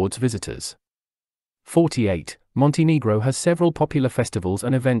culture towards visitors. 48. Montenegro has several popular festivals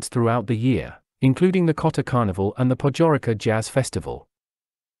and events throughout the year, including the Kotor Carnival and the Podgorica Jazz Festival.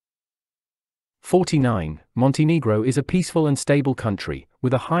 49. Montenegro is a peaceful and stable country,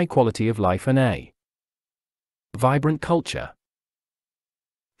 with a high quality of life and a vibrant culture.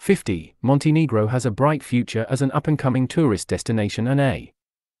 50. Montenegro has a bright future as an up-and-coming tourist destination and a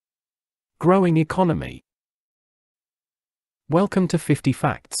growing economy. Welcome to 50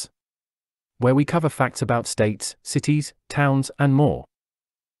 Facts, where we cover facts about states, cities, towns, and more.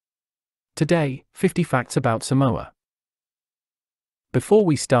 Today, 50 facts about Samoa. Before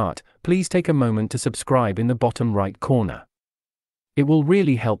we start, please take a moment to subscribe in the bottom right corner. It will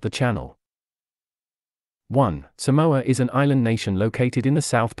really help the channel. 1. Samoa is an island nation located in the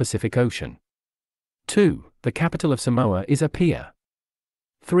South Pacific Ocean. 2. The capital of Samoa is Apia.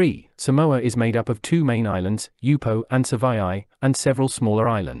 3. Samoa is made up of two main islands, Upo and Savaii, and several smaller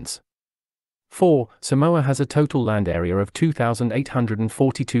islands. 4. Samoa has a total land area of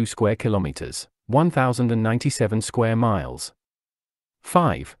 2,842 square kilometers, 1,097 square miles.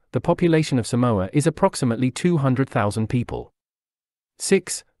 5. The population of Samoa is approximately 200,000 people.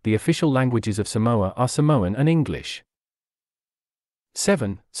 6. The official languages of Samoa are Samoan and English.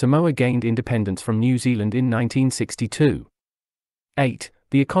 7. Samoa gained independence from New Zealand in 1962. 8.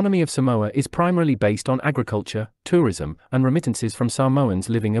 The economy of Samoa is primarily based on agriculture, tourism, and remittances from Samoans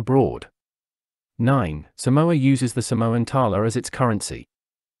living abroad. 9. Samoa uses the Samoan tala as its currency.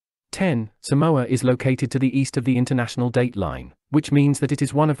 10. Samoa is located to the east of the international date line, which means that it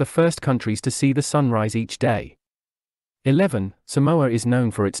is one of the first countries to see the sunrise each day. 11. Samoa is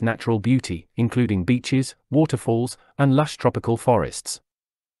known for its natural beauty, including beaches, waterfalls, and lush tropical forests.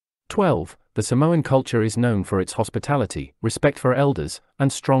 12. The Samoan culture is known for its hospitality, respect for elders,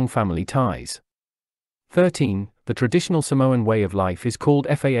 and strong family ties. 13. The traditional Samoan way of life is called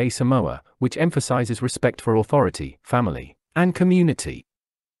Faa Samoa, which emphasizes respect for authority, family, and community.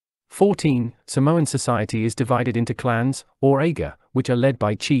 14. Samoan society is divided into clans, or aga, which are led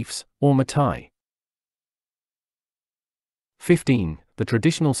by chiefs, or matai. 15. The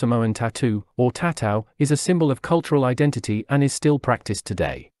traditional Samoan tattoo, or tatau, is a symbol of cultural identity and is still practiced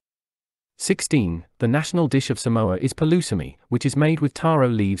today. 16. The national dish of Samoa is palusami, which is made with taro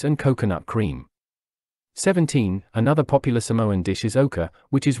leaves and coconut cream. 17. Another popular Samoan dish is oka,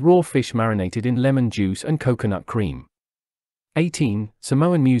 which is raw fish marinated in lemon juice and coconut cream. 18.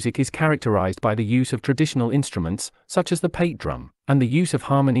 Samoan music is characterized by the use of traditional instruments, such as the pate drum, and the use of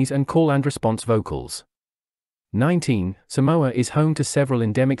harmonies and call and response vocals. 19. Samoa is home to several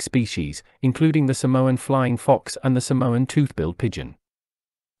endemic species, including the Samoan flying fox and the Samoan tooth-billed pigeon.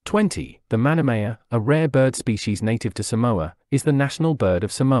 20. The manamea, a rare bird species native to Samoa, is the national bird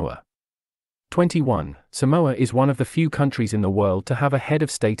of Samoa. 21. Samoa is one of the few countries in the world to have a head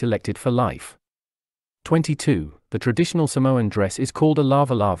of state elected for life. 22. The traditional Samoan dress is called a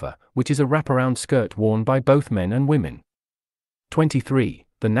lava lava, which is a wraparound skirt worn by both men and women. 23.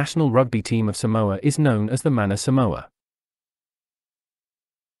 The national rugby team of Samoa is known as the Mana Samoa.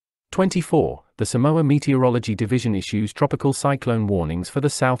 24. The Samoa Meteorology Division issues tropical cyclone warnings for the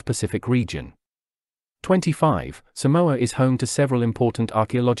South Pacific region. 25. Samoa is home to several important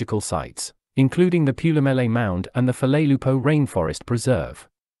archaeological sites, including the Pulamele Mound and the Falelupo Rainforest Preserve.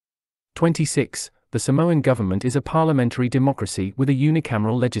 26. The Samoan government is a parliamentary democracy with a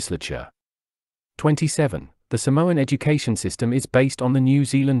unicameral legislature. 27. The Samoan education system is based on the New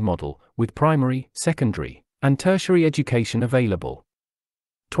Zealand model, with primary, secondary, and tertiary education available.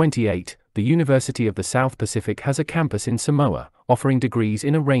 28. The University of the South Pacific has a campus in Samoa, offering degrees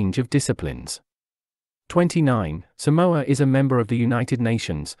in a range of disciplines. 29. Samoa is a member of the United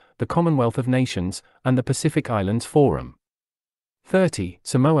Nations, the Commonwealth of Nations, and the Pacific Islands Forum. 30.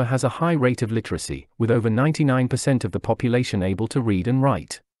 Samoa has a high rate of literacy, with over 99% of the population able to read and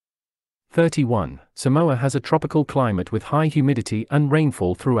write. 31. Samoa has a tropical climate with high humidity and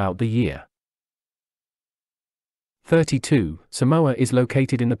rainfall throughout the year. 32. Samoa is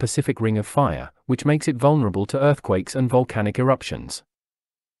located in the Pacific Ring of Fire, which makes it vulnerable to earthquakes and volcanic eruptions.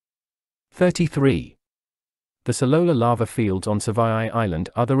 33. The Salola lava fields on Savai'i Island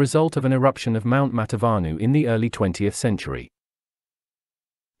are the result of an eruption of Mount Matavanu in the early 20th century.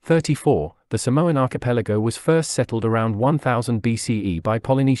 34. The Samoan archipelago was first settled around 1000 BCE by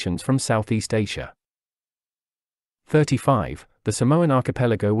Polynesians from Southeast Asia. 35. The Samoan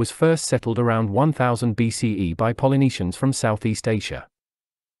archipelago was first settled around 1000 BCE by Polynesians from Southeast Asia.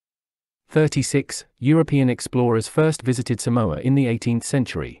 36. European explorers first visited Samoa in the 18th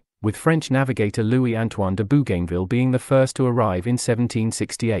century, with French navigator Louis-Antoine de Bougainville being the first to arrive in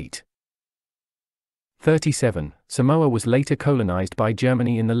 1768. 37. Samoa was later colonized by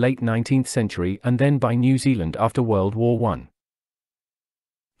Germany in the late 19th century and then by New Zealand after World War I.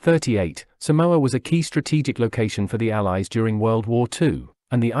 38. Samoa was a key strategic location for the Allies during World War II,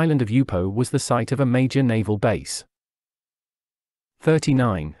 and the island of Upo was the site of a major naval base.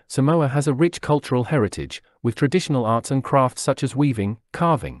 39. Samoa has a rich cultural heritage, with traditional arts and crafts such as weaving,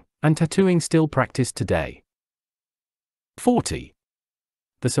 carving, and tattooing still practiced today. 40.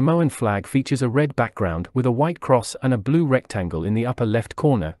 The Samoan flag features a red background with a white cross and a blue rectangle in the upper left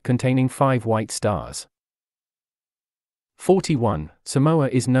corner containing 5 white stars. 41. Samoa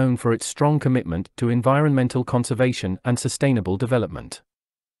is known for its strong commitment to environmental conservation and sustainable development.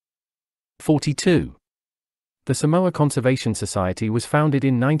 42. The Samoa Conservation Society was founded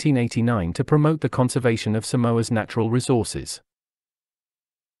in 1989 to promote the conservation of Samoa's natural resources.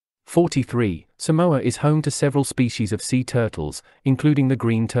 43. Samoa is home to several species of sea turtles, including the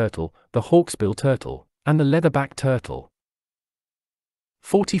green turtle, the hawksbill turtle, and the leatherback turtle.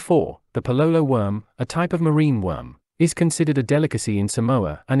 44. The pololo worm, a type of marine worm, is considered a delicacy in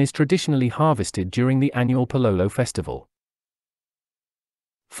Samoa and is traditionally harvested during the annual Pololo Festival.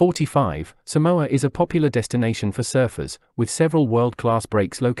 45. Samoa is a popular destination for surfers, with several world-class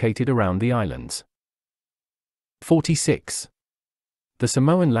breaks located around the islands. 46. The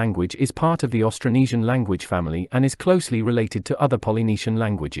Samoan language is part of the Austronesian language family and is closely related to other Polynesian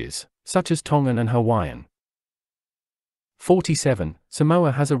languages, such as Tongan and Hawaiian. 47.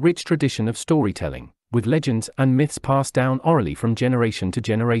 Samoa has a rich tradition of storytelling, with legends and myths passed down orally from generation to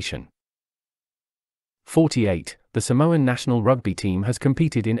generation. 48. The Samoan national rugby team has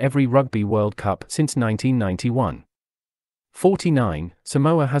competed in every Rugby World Cup since 1991. 49.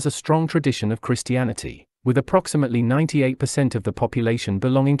 Samoa has a strong tradition of Christianity, with approximately 98% of the population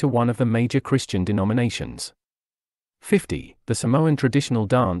belonging to one of the major Christian denominations. 50. The Samoan traditional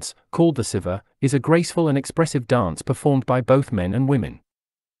dance, called the siva, is a graceful and expressive dance performed by both men and women.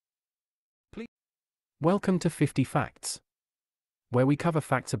 Welcome to 50 Facts, where we cover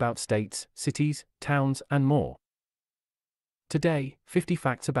facts about states, cities, towns, and more. Today, 50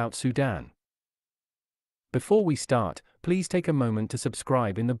 facts about Sudan. Before we start, please take a moment to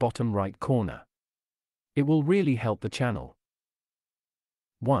subscribe in the bottom right corner. It will really help the channel.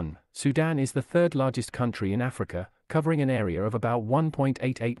 1. Sudan is the third largest country in Africa, covering an area of about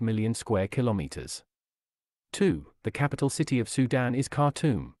 1.88 million square kilometers. 2. The capital city of Sudan is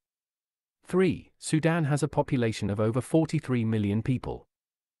Khartoum. 3. Sudan has a population of over 43 million people.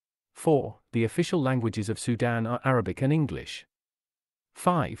 4. The official languages of Sudan are Arabic and English.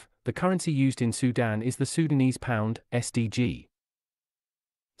 5. The currency used in Sudan is the Sudanese pound, SDG.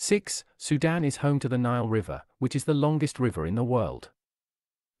 6. Sudan is home to the Nile River, which is the longest river in the world.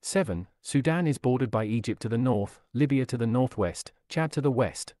 7. Sudan is bordered by Egypt to the north, Libya to the northwest, Chad to the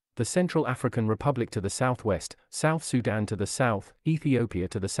west, the Central African Republic to the southwest, South Sudan to the south, Ethiopia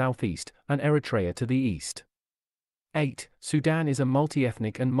to the southeast, and Eritrea to the east. 8. Sudan is a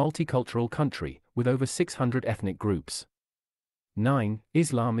multi-ethnic and multicultural country, with over 600 ethnic groups. 9.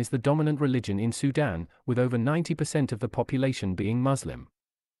 Islam is the dominant religion in Sudan, with over 90% of the population being Muslim.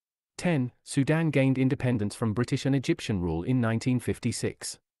 10. Sudan gained independence from British and Egyptian rule in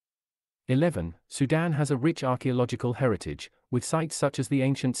 1956. 11. Sudan has a rich archaeological heritage, with sites such as the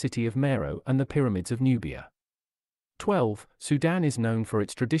ancient city of Meroe and the pyramids of Nubia. 12. Sudan is known for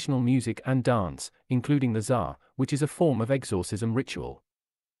its traditional music and dance, including the zar, which is a form of exorcism ritual.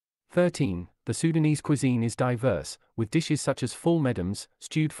 13. The Sudanese cuisine is diverse, with dishes such as full medams,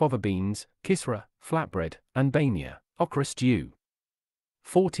 stewed fava beans, kisra, flatbread, and bamia, okra stew.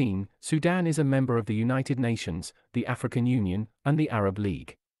 14. Sudan is a member of the United Nations, the African Union, and the Arab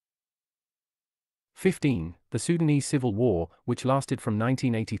League. 15. The Sudanese Civil War, which lasted from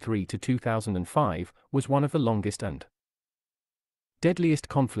 1983 to 2005, was one of the longest and deadliest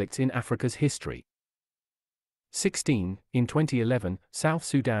conflicts in Africa's history. 16. In 2011, South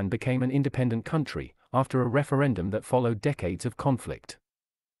Sudan became an independent country, after a referendum that followed decades of conflict.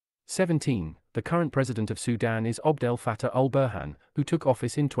 17. The current president of Sudan is Abdel Fattah al-Burhan, who took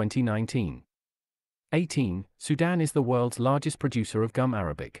office in 2019. 18. Sudan is the world's largest producer of gum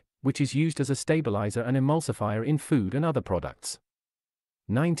arabic, which is used as a stabilizer and emulsifier in food and other products.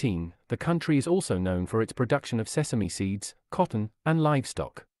 19. The country is also known for its production of sesame seeds, cotton, and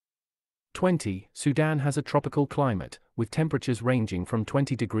livestock. 20. Sudan has a tropical climate, with temperatures ranging from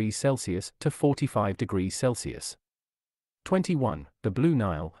 20 degrees Celsius to 45 degrees Celsius. 21. The Blue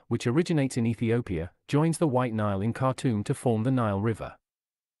Nile, which originates in Ethiopia, joins the White Nile in Khartoum to form the Nile River.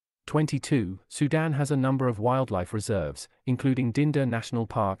 22. Sudan has a number of wildlife reserves, including Dinda National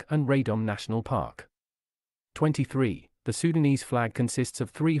Park and Radom National Park. 23. The Sudanese flag consists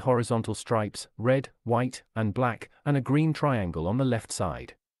of 3 horizontal stripes, red, white, and black, and a green triangle on the left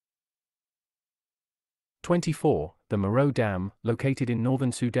side. 24. The Meroe Dam, located in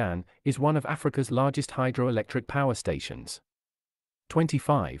northern Sudan, is one of Africa's largest hydroelectric power stations.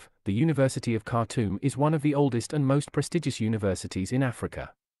 25. The University of Khartoum is one of the oldest and most prestigious universities in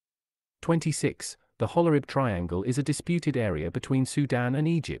Africa. 26. The Hollerib Triangle is a disputed area between Sudan and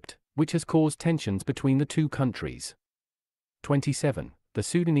Egypt, which has caused tensions between the two countries. 27. The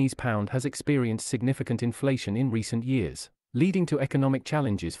Sudanese pound has experienced significant inflation in recent years, leading to economic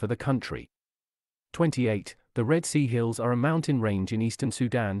challenges for the country. 28. The Red Sea Hills are a mountain range in eastern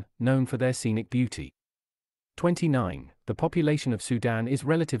Sudan, known for their scenic beauty. 29. The population of Sudan is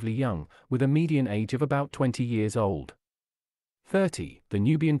relatively young, with a median age of about 20 years old. 30. The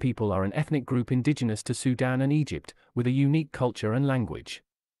Nubian people are an ethnic group indigenous to Sudan and Egypt, with a unique culture and language.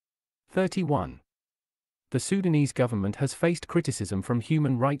 31. The Sudanese government has faced criticism from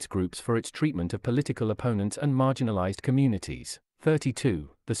human rights groups for its treatment of political opponents and marginalized communities.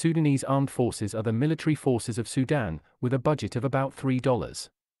 32. The Sudanese armed forces are the military forces of Sudan, with a budget of about $3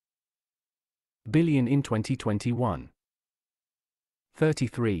 billion in 2021.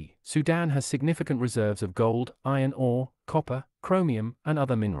 33. Sudan has significant reserves of gold, iron ore, copper, chromium, and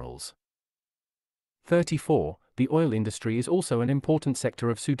other minerals. 34. The oil industry is also an important sector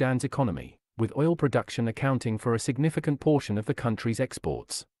of Sudan's economy, with oil production accounting for a significant portion of the country's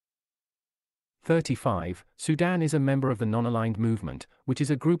exports. 35. Sudan is a member of the Non-Aligned Movement, which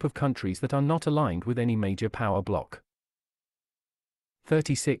is a group of countries that are not aligned with any major power bloc.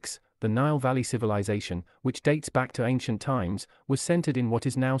 36. The Nile Valley civilization, which dates back to ancient times, was centered in what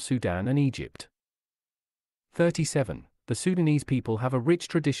is now Sudan and Egypt. 37. The Sudanese people have a rich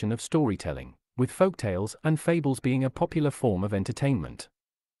tradition of storytelling, with folktales and fables being a popular form of entertainment.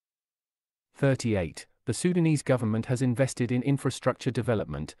 38. The Sudanese government has invested in infrastructure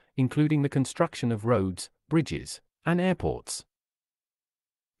development, including the construction of roads, bridges, and airports.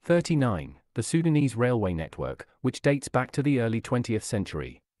 39. The Sudanese railway network, which dates back to the early 20th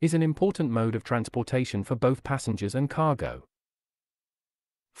century, is an important mode of transportation for both passengers and cargo.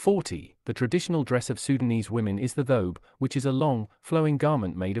 40. The traditional dress of Sudanese women is the thobe, which is a long, flowing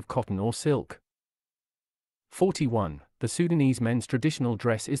garment made of cotton or silk. 41. The Sudanese men's traditional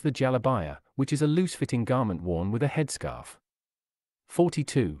dress is the jalabaya, which is a loose-fitting garment worn with a headscarf.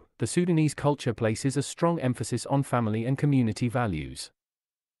 42. The Sudanese culture places a strong emphasis on family and community values.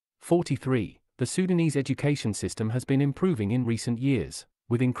 43. The Sudanese education system has been improving in recent years,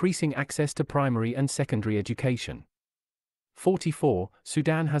 with increasing access to primary and secondary education. 44.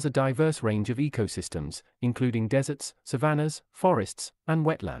 Sudan has a diverse range of ecosystems, including deserts, savannas, forests, and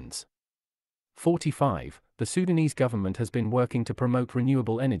wetlands. 45. The Sudanese government has been working to promote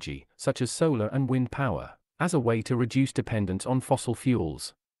renewable energy, such as solar and wind power, as a way to reduce dependence on fossil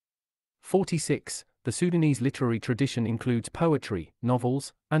fuels. 46. The Sudanese literary tradition includes poetry,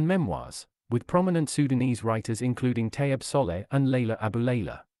 novels, and memoirs, with prominent Sudanese writers including Tayeb Soleh and Layla Abu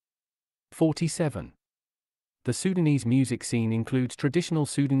Layla. 47. The Sudanese music scene includes traditional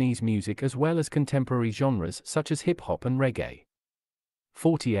Sudanese music as well as contemporary genres such as hip-hop and reggae.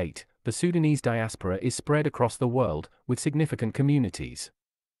 48. The Sudanese diaspora is spread across the world, with significant communities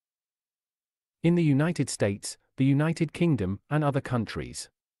in the United States, the United Kingdom, and other countries.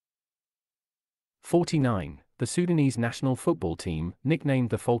 49. The Sudanese national football team,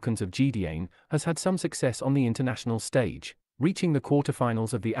 nicknamed the Falcons of Gideon, has had some success on the international stage, reaching the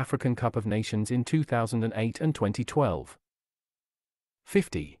quarterfinals of the African Cup of Nations in 2008 and 2012.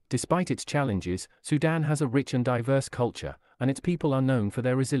 50. Despite its challenges, Sudan has a rich and diverse culture, and its people are known for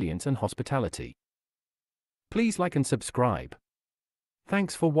their resilience and hospitality. Please like and subscribe.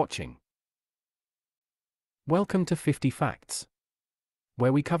 Thanks for watching. Welcome to 50 Facts,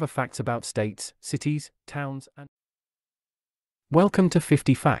 where we cover facts about states, cities, towns, and... Welcome to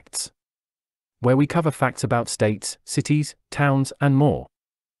 50 Facts, where we cover facts about states, cities, towns, and more.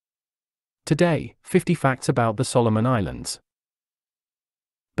 Today, 50 facts about the Solomon Islands.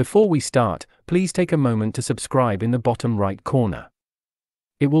 Before we start, please take a moment to subscribe in the bottom right corner.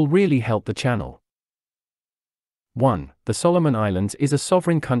 It will really help the channel. 1. The Solomon Islands is a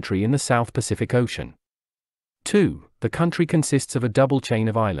sovereign country in the South Pacific Ocean. 2. The country consists of a double chain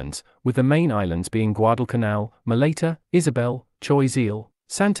of islands, with the main islands being Guadalcanal, Maleta, Isabel, Choiseul,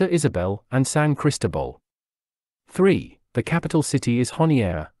 Santa Isabel, and San Cristobal. 3. The capital city is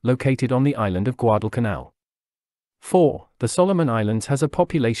Honiara, located on the island of Guadalcanal. 4. The Solomon Islands has a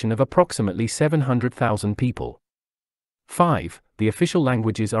population of approximately 700,000 people. 5. The official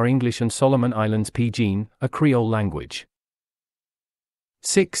languages are English and Solomon Islands Pidgin, a Creole language.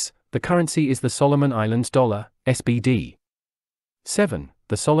 6. The currency is the Solomon Islands dollar, SBD. 7.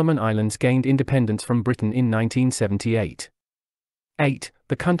 The Solomon Islands gained independence from Britain in 1978. 8.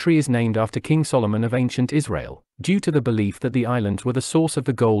 The country is named after King Solomon of ancient Israel, due to the belief that the islands were the source of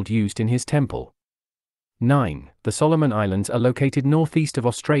the gold used in his temple. 9. The Solomon Islands are located northeast of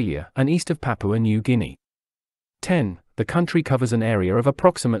Australia and east of Papua New Guinea. 10. The country covers an area of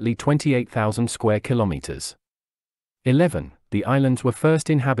approximately 28,000 square kilometers. 11. The islands were first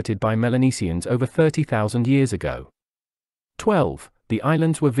inhabited by Melanesians over 30,000 years ago. 12. The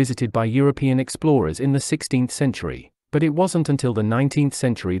islands were visited by European explorers in the 16th century, but it wasn't until the 19th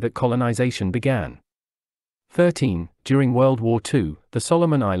century that colonization began. 13. During World War II, the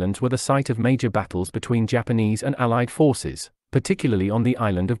Solomon Islands were the site of major battles between Japanese and Allied forces, particularly on the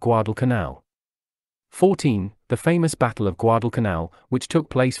island of Guadalcanal. 14. The famous Battle of Guadalcanal, which took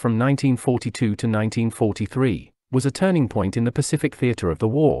place from 1942 to 1943, was a turning point in the Pacific theater of the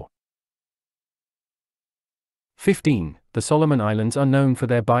war. 15. The Solomon Islands are known for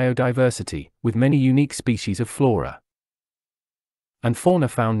their biodiversity, with many unique species of flora and fauna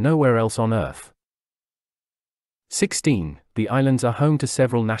found nowhere else on Earth. 16. The islands are home to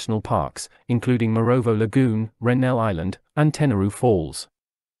several national parks, including Morovo Lagoon, Rennell Island, and Tenaru Falls.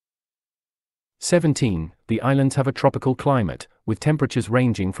 17. The islands have a tropical climate, with temperatures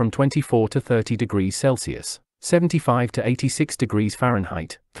ranging from 24 to 30 degrees Celsius, 75 to 86 degrees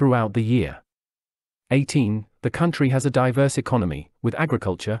Fahrenheit, throughout the year. 18. the country has a diverse economy, with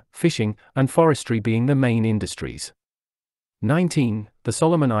agriculture, fishing, and forestry being the main industries. 19. The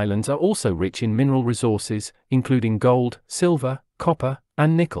Solomon Islands are also rich in mineral resources, including gold, silver, copper,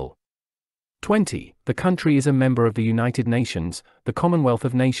 and nickel. 20. The country is a member of the United Nations, the Commonwealth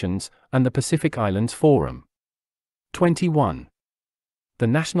of Nations, and the Pacific Islands Forum. 21. The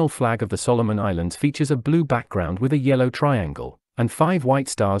national flag of the Solomon Islands features a blue background with a yellow triangle, and 5 white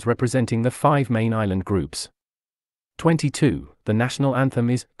stars representing the 5 main island groups. 22. The national anthem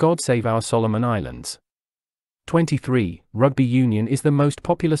is "God Save Our Solomon Islands." 23. Rugby union is the most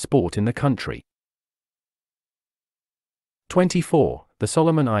popular sport in the country. 24. The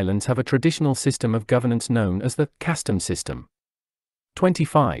Solomon Islands have a traditional system of governance known as the custom system.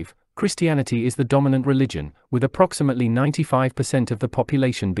 25. Christianity is the dominant religion, with approximately 95% of the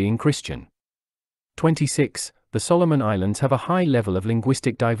population being Christian. 26. The Solomon Islands have a high level of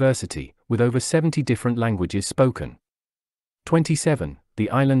linguistic diversity, with over 70 different languages spoken. 27.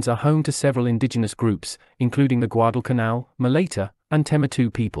 The islands are home to several indigenous groups, including the Guadalcanal, Malaita, and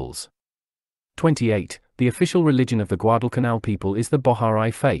Tematu peoples. 28. The official religion of the Guadalcanal people is the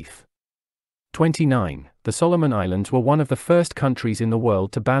Baha'i faith. 29. The Solomon Islands were one of the first countries in the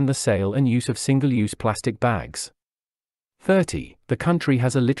world to ban the sale and use of single-use plastic bags. 30. The country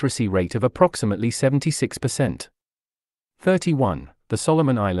has a literacy rate of approximately 76%. 31. The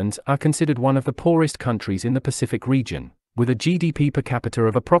Solomon Islands are considered one of the poorest countries in the Pacific region, with a GDP per capita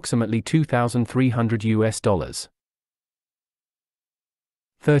of approximately $2,300.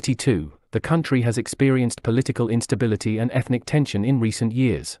 32. The country has experienced political instability and ethnic tension in recent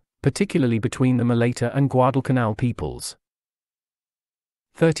years, particularly between the Malaita and Guadalcanal peoples.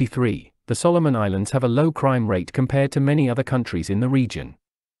 33. The Solomon Islands have a low crime rate compared to many other countries in the region.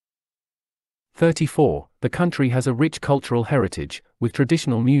 34. The country has a rich cultural heritage, with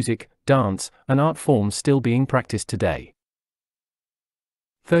traditional music, dance, and art forms still being practiced today.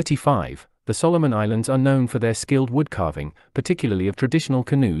 35. The Solomon Islands are known for their skilled woodcarving, particularly of traditional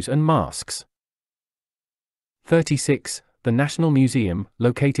canoes and masks. 36. The National Museum,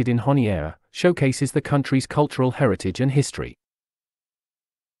 located in Honiara, showcases the country's cultural heritage and history.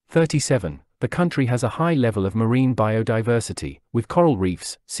 37. The country has a high level of marine biodiversity, with coral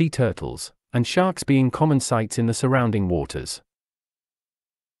reefs, sea turtles, and sharks being common sights in the surrounding waters.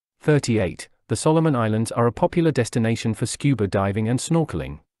 38. The Solomon Islands are a popular destination for scuba diving and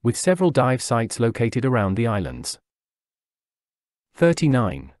snorkeling, with several dive sites located around the islands.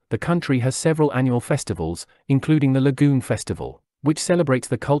 39. The country has several annual festivals, including the Lagoon Festival, which celebrates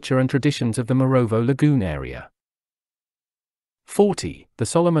the culture and traditions of the Morovo Lagoon area. 40. The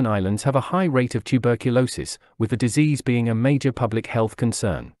Solomon Islands have a high rate of tuberculosis, with the disease being a major public health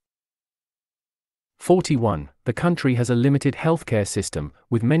concern. 41. The country has a limited healthcare system,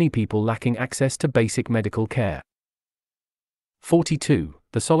 with many people lacking access to basic medical care. 42.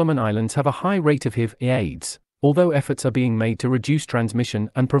 The Solomon Islands have a high rate of HIV/AIDS, although efforts are being made to reduce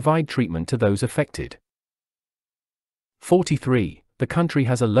transmission and provide treatment to those affected. 43. The country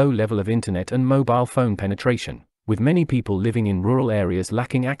has a low level of internet and mobile phone penetration, with many people living in rural areas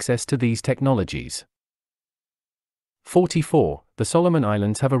lacking access to these technologies. 44. The Solomon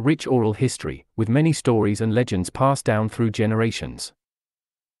Islands have a rich oral history, with many stories and legends passed down through generations.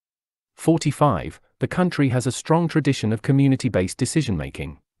 45. The country has a strong tradition of community-based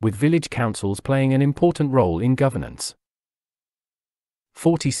decision-making, with village councils playing an important role in governance.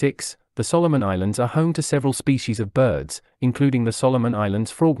 46. The Solomon Islands are home to several species of birds, including the Solomon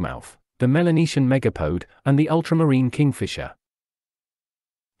Islands frogmouth, the Melanesian megapode, and the ultramarine kingfisher.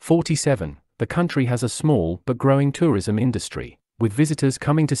 47. The country has a small but growing tourism industry, with visitors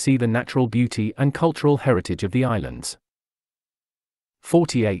coming to see the natural beauty and cultural heritage of the islands.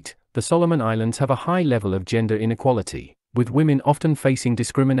 48. The Solomon Islands have a high level of gender inequality, with women often facing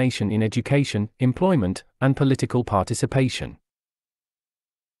discrimination in education, employment, and political participation.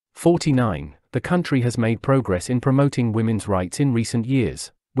 49. The country has made progress in promoting women's rights in recent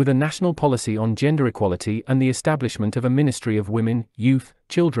years, with a national policy on gender equality and the establishment of a Ministry of Women, Youth,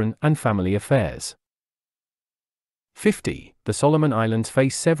 Children, and Family Affairs. 50. The Solomon Islands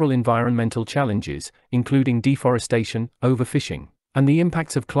face several environmental challenges, including deforestation, overfishing, and the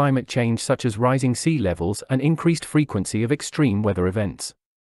impacts of climate change such as rising sea levels and increased frequency of extreme weather events.